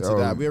to get into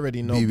that. We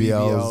already know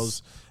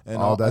BBLs and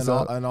all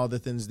and all the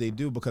things they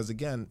do, because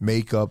again,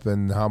 makeup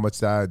and how much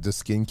the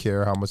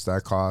skincare, how much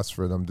that costs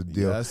for them to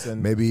deal. Yes,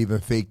 and maybe even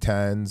fake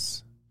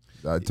tans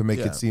to make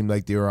it seem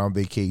like they're on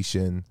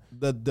vacation.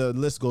 The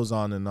list goes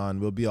on and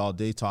on. We'll be all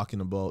day talking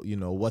about,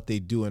 what they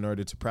do in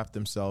order to prep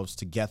themselves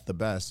to get the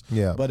best.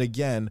 Yeah. But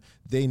again,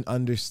 they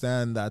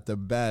understand that the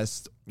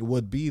best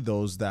would be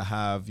those that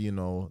have,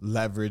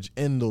 leverage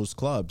in those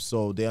clubs.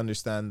 So they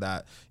understand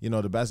that,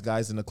 the best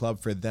guys in the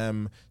club for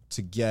them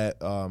to get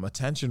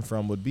attention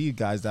from would be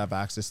guys that have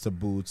access to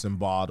boots and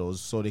bottles,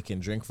 so they can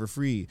drink for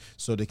free,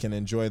 so they can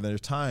enjoy their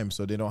time,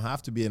 so they don't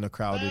have to be in a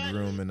crowded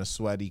room in a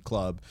sweaty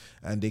club,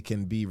 and they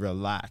can be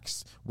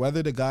relaxed.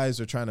 Whether the guys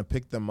are trying to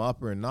pick them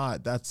up or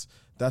not, that's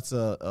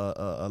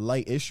a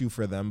light issue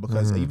for them,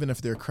 because even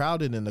if they're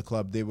crowded in the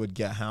club, they would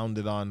get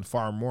hounded on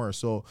far more.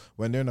 So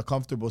when they're in a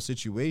comfortable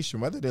situation,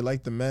 whether they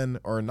like the men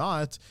or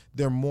not,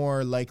 they're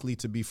more likely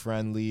to be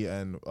friendly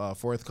and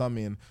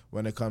forthcoming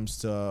when it comes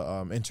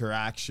to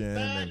interaction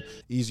and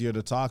easier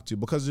to talk to,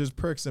 because there's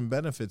perks and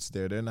benefits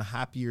there. They're in a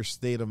happier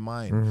state of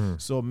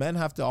mind. So men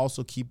have to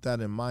also keep that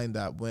in mind,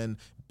 that when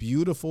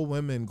beautiful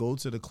women go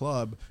to the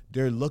club,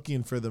 they're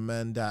looking for the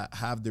men that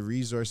have the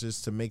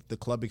resources to make the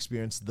club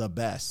experience the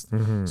best.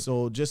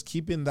 So just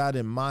keeping that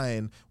in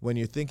mind when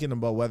you're thinking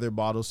about whether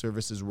bottle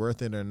service is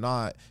worth it or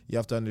not, you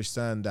have to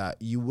understand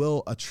that you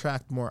will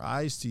attract more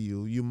eyes to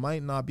you. You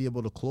might not be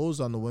able to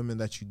close on the women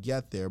that you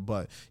get there,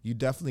 but you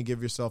definitely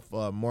give yourself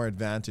more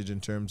advantage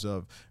in terms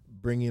of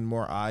bringing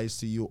more eyes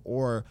to you,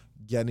 or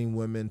getting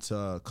women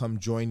to come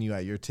join you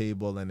at your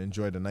table and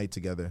enjoy the night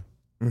together.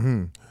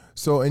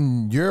 So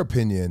in your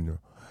opinion,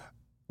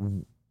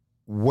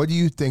 what do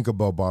you think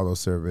about bottle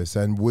service,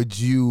 and would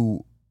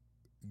you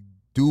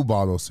do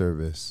bottle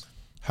service?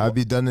 Have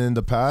you done it in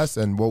the past,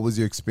 and what was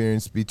your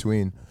experience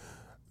between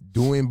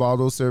doing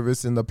bottle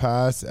service in the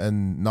past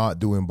and not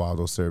doing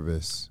bottle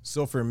service?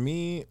 So for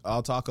me,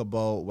 I'll talk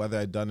about whether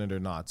I've done it or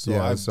not. So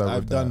Yeah,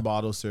 I've done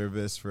bottle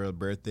service for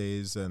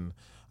birthdays, and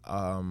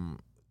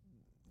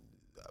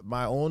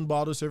my own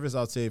bottle service,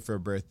 I'll say for a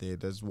birthday.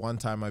 There's one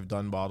time I've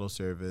done bottle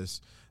service,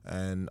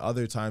 and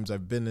other times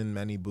I've been in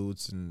many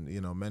booths and,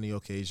 many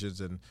occasions,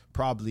 and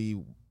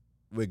probably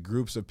with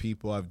groups of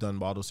people I've done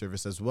bottle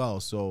service as well.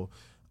 So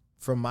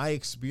from my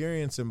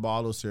experience in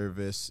bottle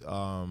service,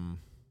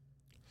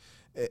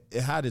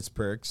 it had its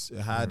perks.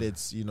 It had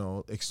its,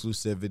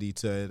 exclusivity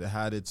to it. It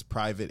had its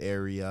private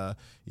area,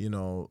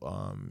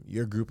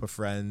 your group of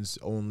friends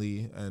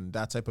only, and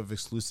that type of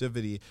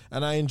exclusivity.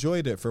 And I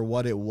enjoyed it for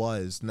what it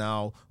was.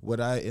 Now, would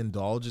I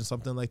indulge in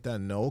something like that?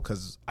 No,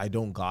 because I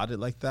don't got it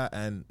like that,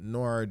 and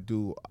nor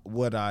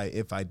would I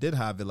if I did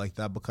have it like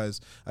that,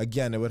 because,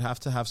 again, it would have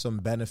to have some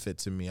benefit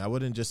to me. I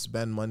wouldn't just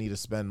spend money to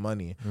spend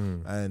money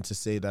and to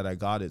say that I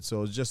got it.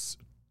 So it's just,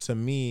 to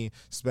me,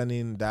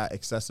 spending that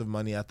excessive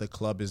money at the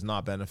club is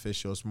not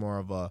beneficial. It's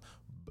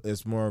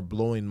more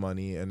blowing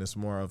money, and it's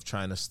more of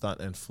trying to stunt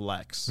and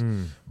flex.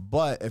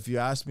 But if you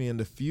ask me in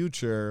the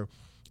future,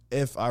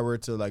 if I were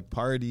to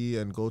party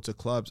and go to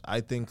clubs,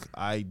 I think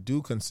I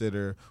do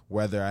consider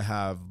whether I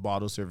have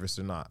bottle service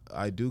or not.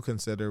 I do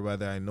consider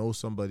whether I know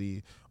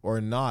somebody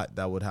or not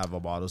that would have a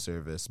bottle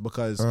service,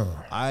 because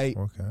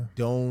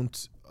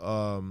don't.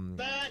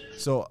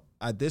 So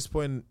at this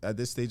point, at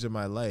this stage of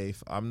my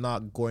life, I'm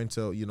not going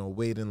to,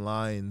 wait in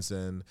lines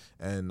and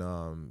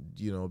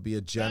be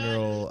a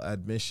general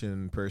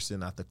admission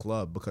person at the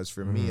club, because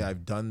for me,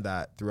 I've done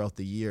that throughout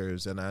the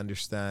years, and I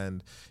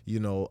understand,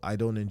 I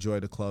don't enjoy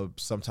the club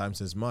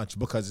sometimes as much,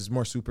 because it's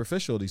more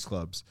superficial, these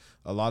clubs.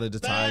 A lot of the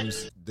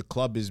times, the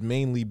club is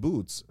mainly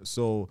booths.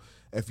 So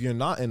if you're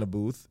not in a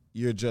booth,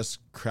 you're just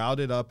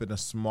crowded up in a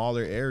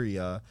smaller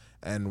area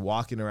and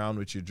walking around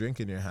with your drink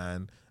in your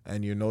hand,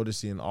 and you're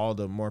noticing all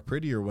the more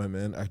prettier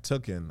women are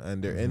taken,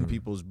 and they're in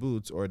people's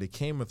booths, or they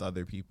came with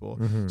other people.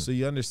 So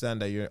you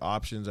understand that your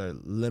options are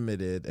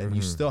limited, and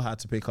you still have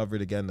to pay cover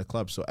to get in the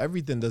club. So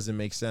everything doesn't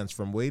make sense,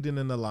 from waiting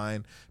in the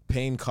line,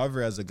 paying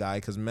cover as a guy,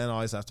 because men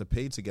always have to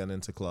pay to get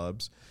into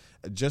clubs,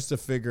 just to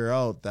figure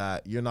out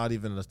that you're not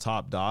even the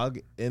top dog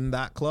in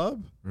that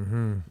club.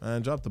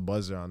 And drop the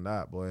buzzer on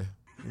that, boy.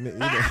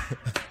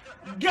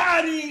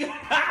 Got him!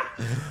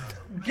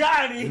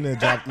 Got him! You need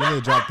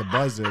to drop the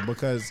buzzer,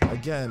 because,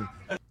 again,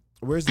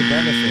 where's the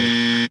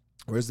benefit?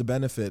 Where's the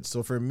benefit?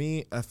 So for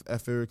me,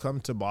 if it would come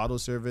to bottle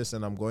service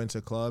and I'm going to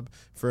a club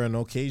for an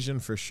occasion,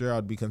 for sure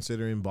I'd be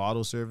considering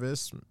bottle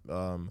service.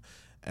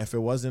 If it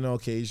wasn't an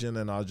occasion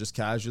and I was just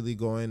casually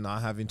going,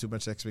 not having too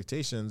much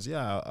expectations,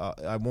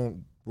 I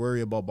won't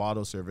worry about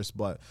bottle service.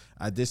 But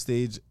at this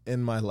stage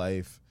in my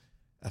life,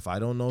 if I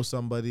don't know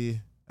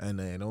somebody and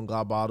they don't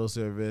got bottle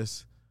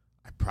service,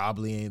 I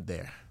probably ain't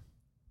there.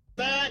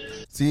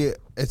 See,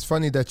 it's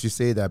funny that you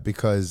say that,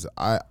 because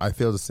I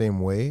feel the same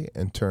way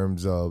in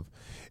terms of,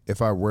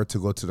 if I were to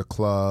go to the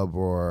club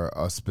or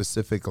a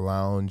specific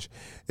lounge,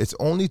 it's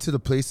only to the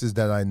places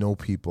that I know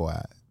people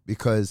at,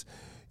 because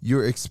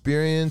your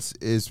experience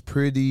is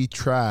pretty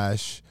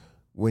trash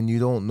when you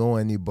don't know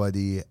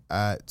anybody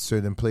at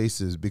certain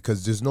places,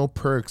 because there's no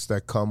perks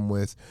that come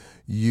with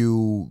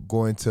you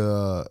going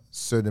to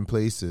certain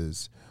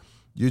places.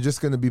 You're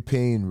just going to be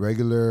paying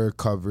regular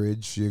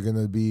coverage. You're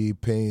going to be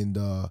paying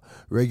the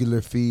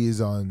regular fees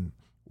on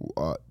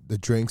the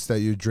drinks that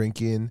you're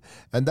drinking,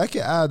 and that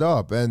can add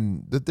up.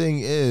 And the thing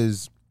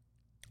is,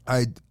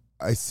 I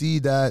see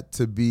that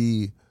to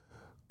be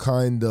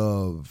kind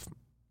of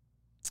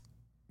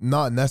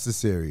not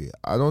necessary.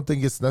 I don't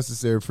think it's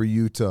necessary for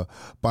you to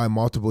buy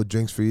multiple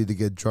drinks for you to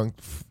get drunk.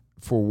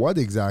 For what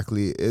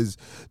exactly is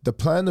the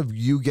plan of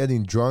you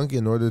getting drunk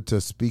in order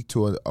to speak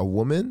to a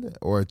woman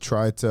or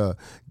try to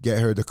get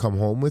her to come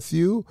home with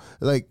you?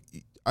 Like,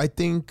 I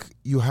think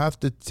you have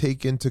to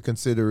take into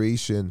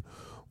consideration,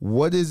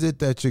 what is it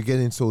that you're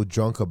getting so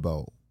drunk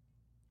about?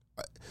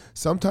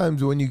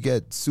 Sometimes when you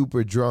get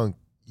super drunk,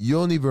 you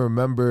don't even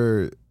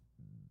remember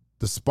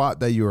the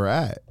spot that you were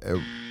at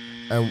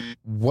and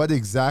what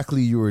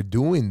exactly you were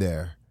doing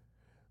there,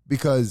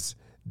 because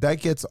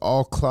that gets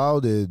all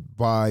clouded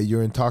by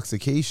your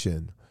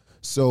intoxication.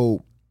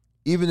 So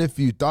even if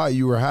you thought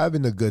you were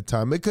having a good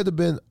time, it could have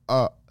been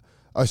a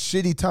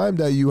shitty time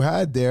that you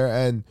had there,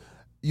 and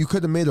you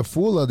could have made a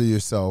fool out of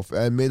yourself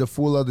and made a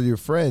fool out of your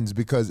friends,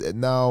 because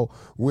now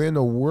we're in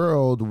a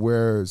world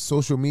where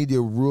social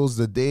media rules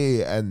the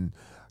day and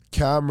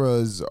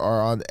cameras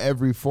are on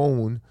every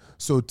phone.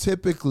 So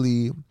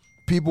typically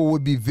people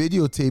would be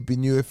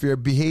videotaping you if you're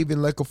behaving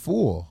like a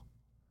fool.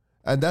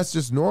 And that's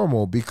just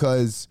normal,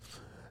 because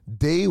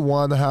they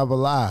want to have a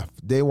laugh.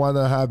 They want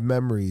to have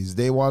memories.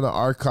 They want to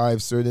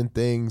archive certain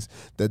things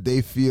that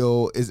they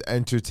feel is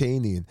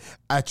entertaining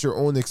at your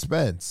own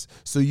expense.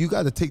 So you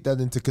got to take that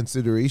into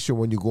consideration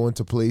when you go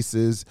into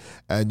places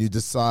and you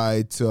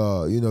decide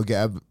to,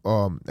 get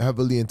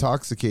heavily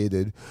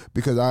intoxicated,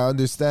 because I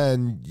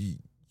understand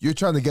you're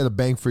trying to get a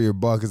bang for your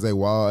buck. It's like,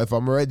 well, if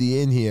I'm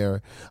already in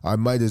here, I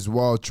might as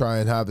well try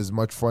and have as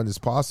much fun as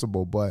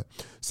possible. But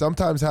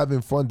sometimes having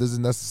fun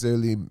doesn't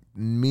necessarily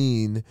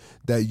mean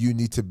that you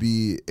need to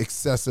be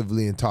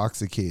excessively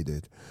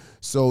intoxicated.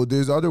 So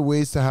there's other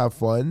ways to have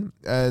fun.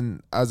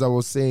 And as I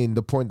was saying,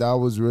 the point that I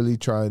was really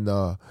trying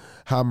to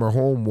hammer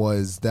home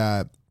was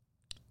that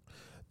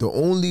the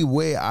only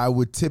way I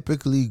would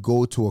typically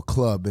go to a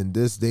club in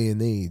this day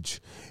and age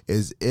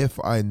is if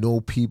I know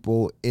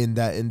people in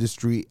that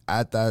industry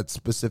at that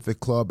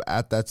specific club,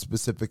 at that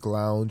specific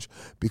lounge,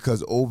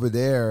 because over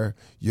there,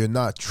 you're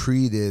not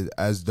treated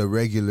as the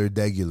regular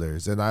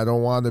degulars. And I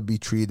don't want to be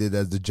treated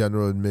as the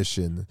general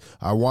admission.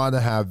 I want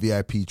to have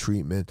VIP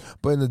treatment,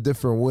 but in a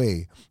different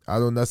way. I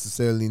don't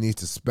necessarily need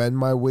to spend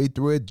my way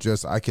through it.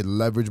 Just I can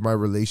leverage my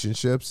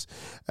relationships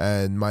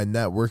and my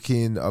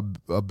networking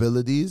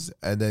abilities,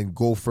 and then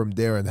go from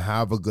there and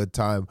have a good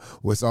time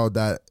without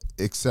that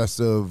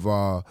excessive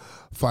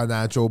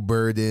financial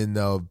burden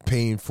of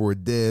paying for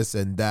this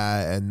and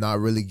that and not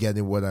really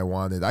getting what I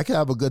wanted. I can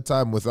have a good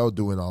time without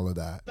doing all of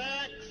that.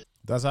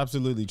 That's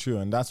absolutely true.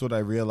 And that's what I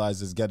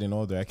realized is getting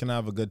older. I can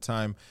have a good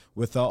time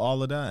without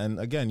all of that. And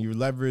again, you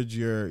leverage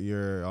your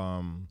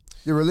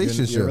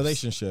relationships. Your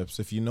relationships.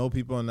 If you know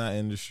people in that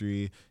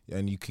industry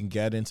and you can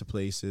get into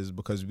places,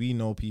 because we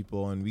know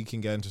people and we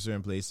can get into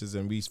certain places,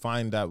 and we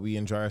find that we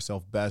enjoy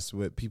ourselves best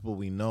with people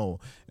we know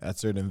at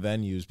certain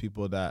venues,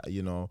 people that,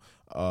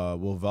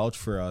 will vouch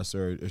for us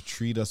or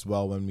treat us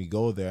well when we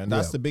go there. And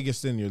that's the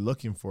biggest thing you're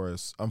looking for.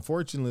 Is,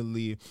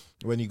 unfortunately,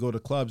 when you go to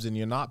clubs and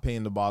you're not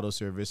paying the bottle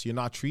service, you're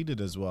not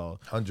treated as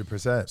well.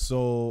 100%.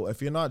 So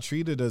if you're not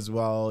treated as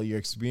well, your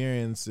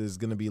experience is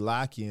going to be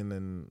lacking.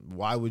 And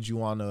why would you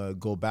want to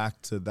go back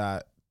to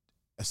that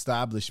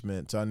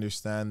establishment to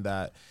understand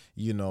that,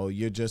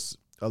 you're just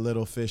a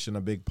little fish in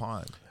a big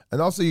pond? And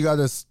also you got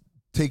to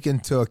take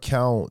into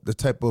account the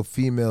type of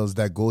females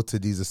that go to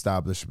these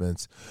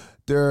establishments.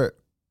 They're,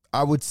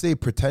 I would say,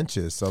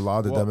 pretentious, a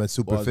lot of them, and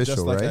superficial,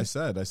 just like right?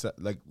 I said,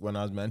 like when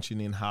I was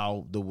mentioning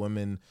how the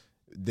women,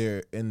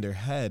 they're in their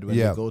head when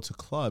they go to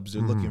clubs,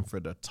 they're looking for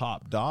the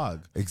top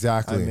dog.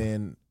 Exactly. I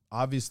mean,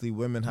 obviously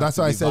women have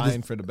to be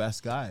vying for the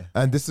best guy.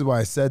 And this is why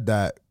I said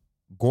that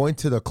going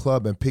to the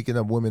club and picking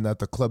up women at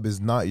the club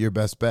is not your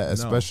best bet,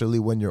 especially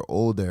when you're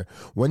older.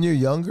 When you're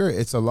younger,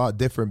 it's a lot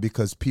different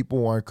because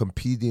people aren't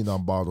competing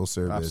on bottle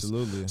service.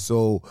 Absolutely.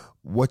 So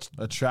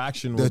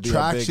attraction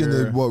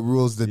is what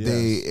rules the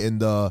day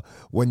in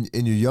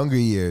your younger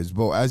years.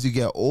 But as you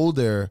get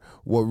older,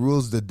 what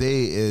rules the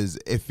day is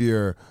if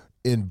you're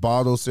in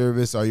bottle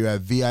service or you're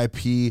at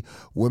VIP,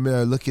 women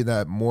are looking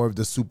at more of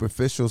the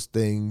superficial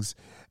things,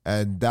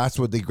 and that's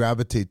what they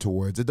gravitate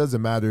towards. It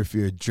doesn't matter if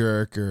you're a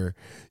jerk or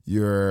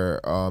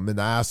you're an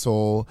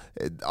asshole.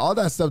 All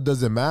that stuff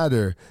doesn't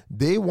matter.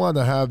 They want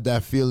to have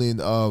that feeling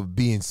of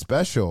being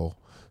special.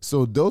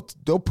 So they'll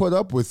put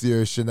up with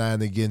your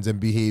shenanigans and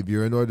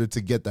behavior in order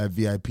to get that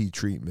VIP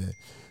treatment.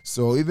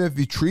 So even if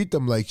you treat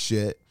them like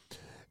shit,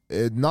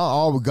 not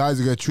all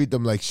guys are going to treat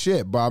them like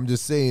shit, but I'm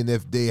just saying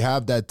if they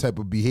have that type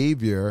of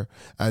behavior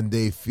and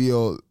they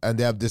feel and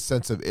they have this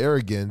sense of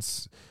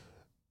arrogance,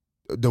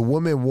 the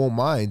women won't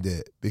mind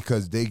it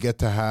because they get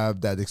to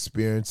have that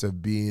experience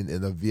of being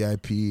in a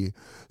VIP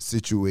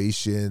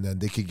situation, and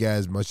they can get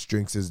as much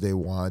drinks as they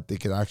want. They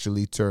can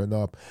actually turn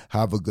up,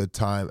 have a good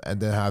time, and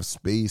then have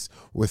space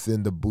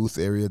within the booth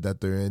area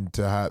that they're in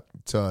to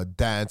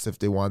dance if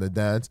they want to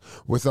dance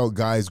without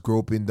guys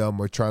groping them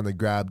or trying to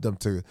grab them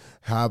to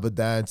have a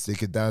dance. They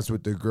can dance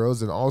with their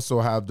girls and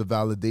also have the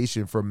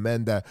validation from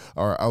men that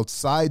are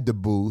outside the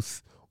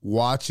booth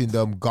watching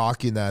them,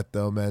 gawking at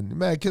them. And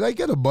man, can I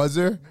get a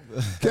buzzer?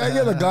 Can I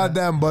get a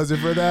goddamn buzzer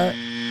for that?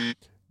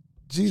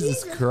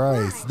 Jesus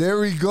Christ. There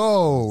we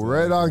go.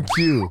 Right on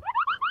cue.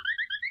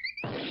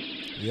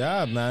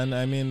 Yeah, man.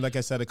 I mean, like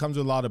I said, it comes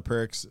with a lot of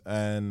perks.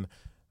 And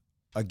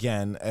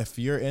again, if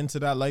you're into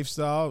that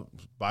lifestyle,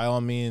 by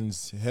all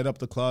means, hit up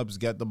the clubs,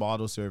 get the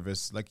bottle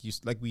service. Like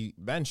we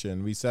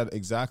mentioned, we said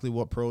exactly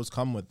what pros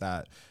come with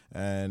that.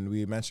 And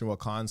we mentioned what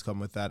cons come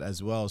with that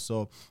as well.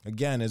 So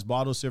again, is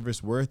bottle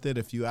service worth it?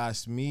 If you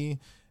ask me,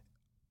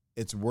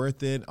 it's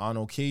worth it on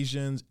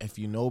occasions. If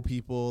you know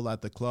people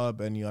at the club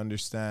and you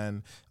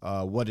understand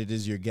what it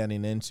is you're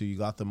getting into, you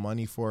got the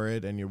money for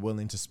it and you're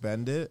willing to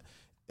spend it.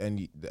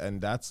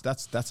 And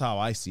that's how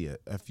I see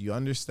it. If you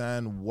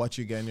understand what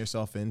you're getting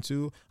yourself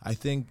into, I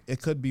think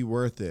it could be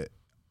worth it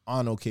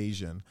on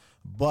occasion.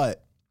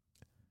 But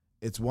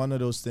it's one of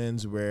those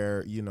things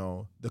where, you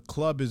know, the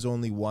club is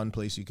only one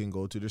place you can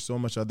go to. There's so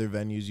much other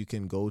venues you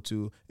can go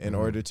to in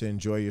order to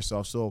enjoy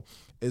yourself. So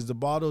is the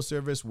bottle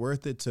service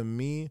worth it? To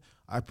me,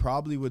 I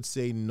probably would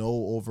say no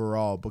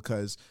overall,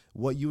 because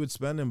what you would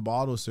spend in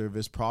bottle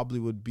service probably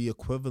would be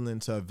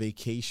equivalent to a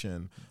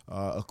vacation,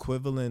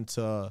 equivalent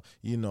to,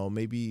 you know,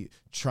 maybe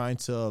trying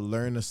to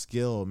learn a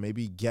skill,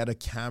 maybe get a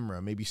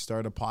camera, maybe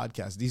start a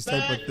podcast. These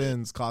type of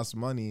things cost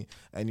money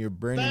and you're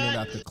burning it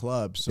at the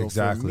club. So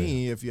for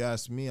me, if you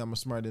ask me, I'm a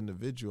smart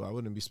individual. I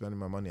wouldn't be spending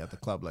my money at the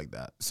club like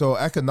that. So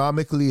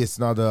economically, it's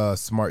not a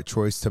smart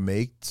choice to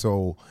make.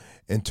 So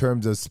in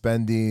terms of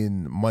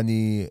spending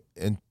money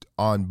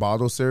on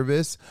bottle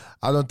service,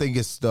 I don't think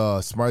it's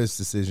the smartest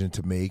decision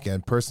to make.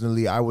 And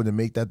personally, I wouldn't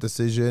make that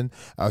decision.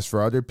 As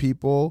for other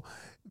people,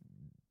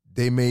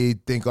 they may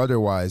think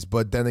otherwise.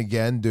 But then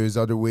again, there's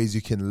other ways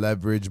you can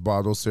leverage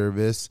bottle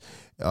service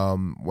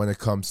when it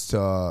comes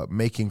to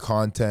making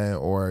content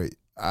or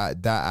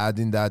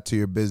adding that to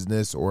your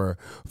business, or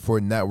for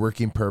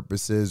networking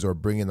purposes, or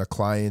bringing a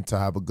client to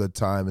have a good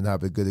time and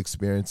have a good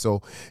experience.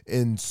 So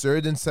in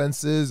certain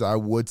senses, I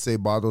would say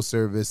bottle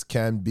service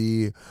can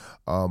be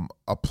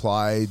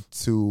applied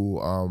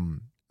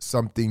to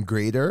something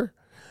greater.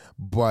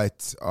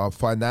 But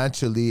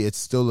financially, it's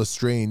still a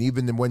strain.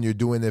 Even when you're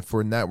doing it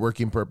for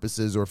networking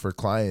purposes or for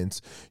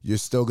clients, you're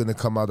still going to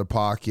come out of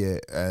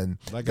pocket. And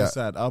like I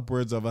said,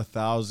 upwards of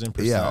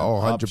 1,000%. Yeah,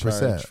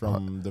 100%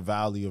 from the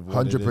value of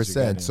what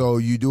 100%. So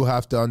you do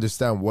have to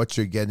understand what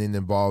you're getting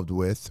involved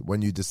with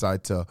when you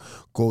decide to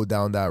go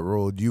down that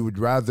road. You would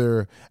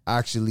rather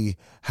actually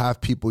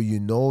have people you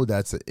know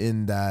that's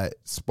in that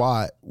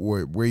spot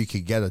where you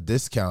could get a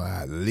discount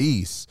at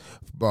least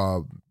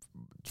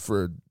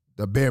for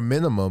the bare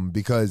minimum,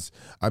 because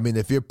I mean,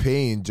 if you're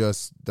paying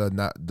just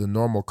the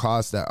normal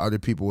cost that other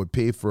people would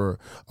pay for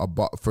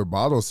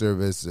bottle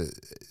service,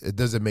 it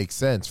doesn't make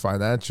sense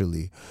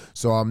financially.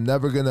 So I'm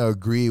never gonna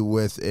agree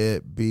with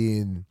it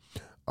being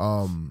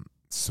a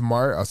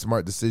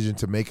smart decision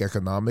to make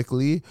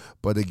economically.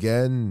 But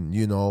again,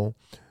 you know,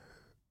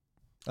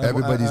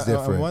 everybody's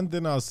different. One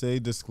thing I'll say,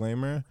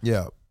 disclaimer.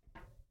 Yeah.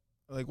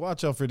 Like,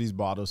 watch out for these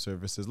bottle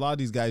services. A lot of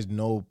these guys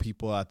know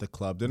people at the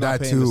club. They're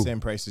not paying the same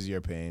prices you're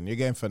paying. You're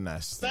getting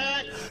finessed.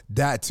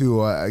 That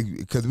too,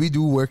 because we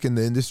do work in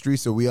the industry,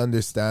 so we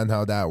understand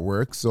how that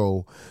works.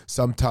 So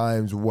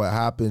sometimes what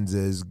happens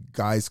is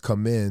guys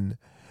come in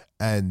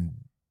and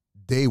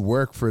they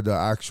work for the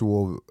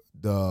actual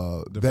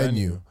the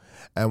venue.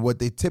 And what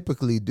they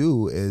typically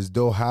do is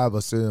they'll have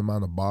a certain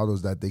amount of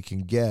bottles that they can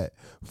get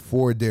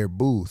for their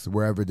booth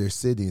wherever they're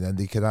sitting, and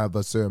they can have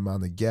a certain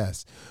amount of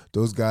guests.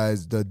 Those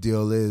guys, the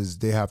deal is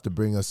they have to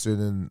bring a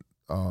certain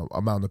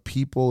amount of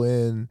people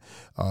in,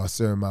 a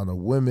certain amount of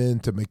women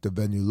to make the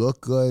venue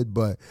look good,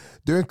 but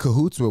they're in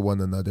cahoots with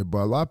one another. But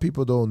a lot of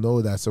people don't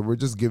know that, so we're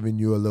just giving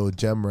you a little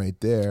gem right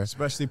there.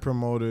 Especially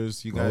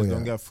promoters, you guys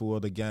don't get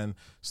fooled. Again,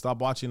 stop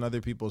watching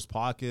other people's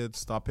pockets,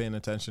 stop paying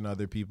attention to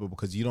other people,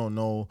 because you don't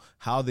know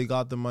how they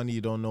got the money,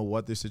 you don't know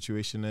what their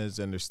situation is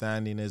and their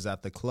standing is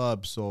at the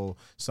club. So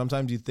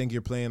sometimes you think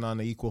you're playing on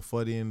an equal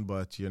footing,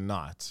 but you're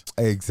not.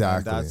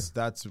 Exactly. And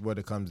that's what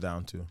it comes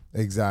down to.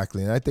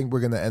 Exactly. And I think we're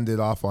going to end it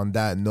off on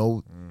that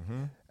note.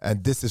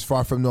 And this is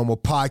Far From Normal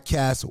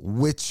Podcast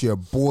with your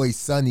boy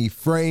Sonny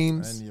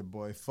Frames and your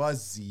boy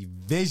Fuzzy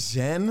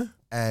Vision,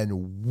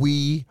 and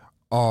we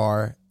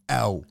are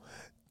out.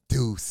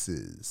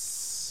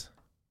 Deuces.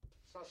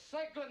 So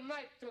say good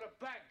night to the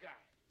bad guy.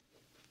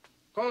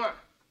 Come on.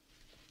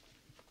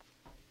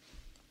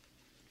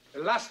 The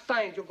last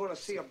time you're gonna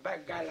see a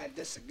bad guy like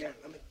this again,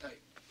 let me tell you.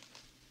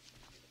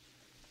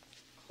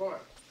 Come on.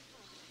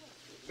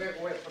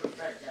 Make way for the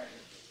bad guy.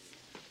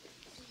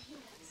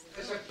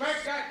 There's a bad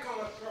guy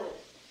coming through.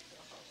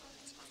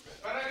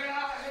 Better get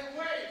out of his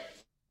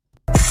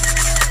way.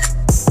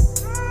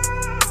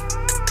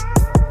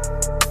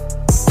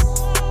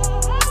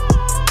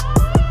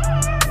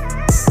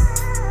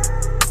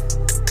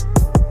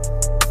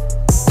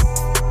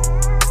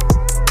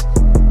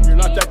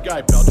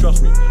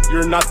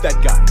 you're not that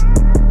guy.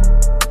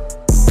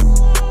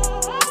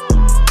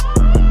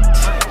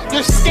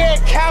 You're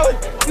scared coward.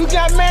 You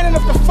not man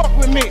enough to fuck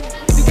with me.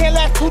 You can't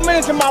last 2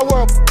 minutes in my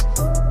world.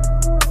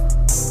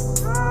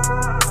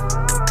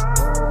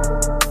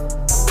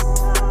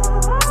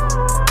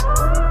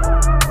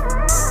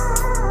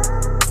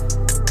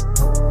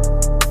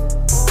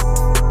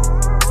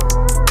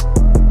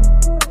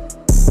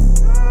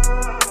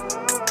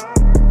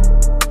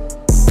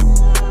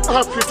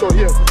 Have future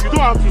here. You don't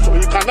have future.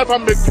 You can never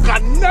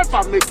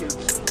make it.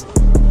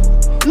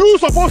 You're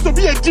supposed to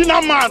be a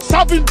dinner man,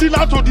 serving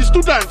dinner to the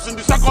students in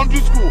the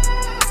secondary school.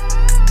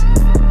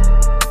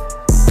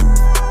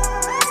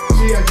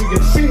 See, as you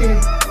can see,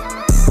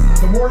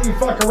 the more you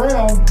fuck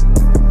around,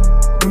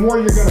 the more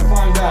you're gonna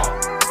find out.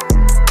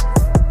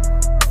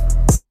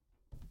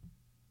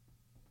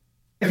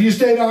 If you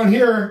stay down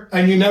here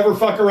and you never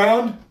fuck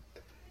around,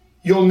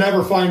 you'll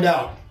never find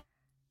out.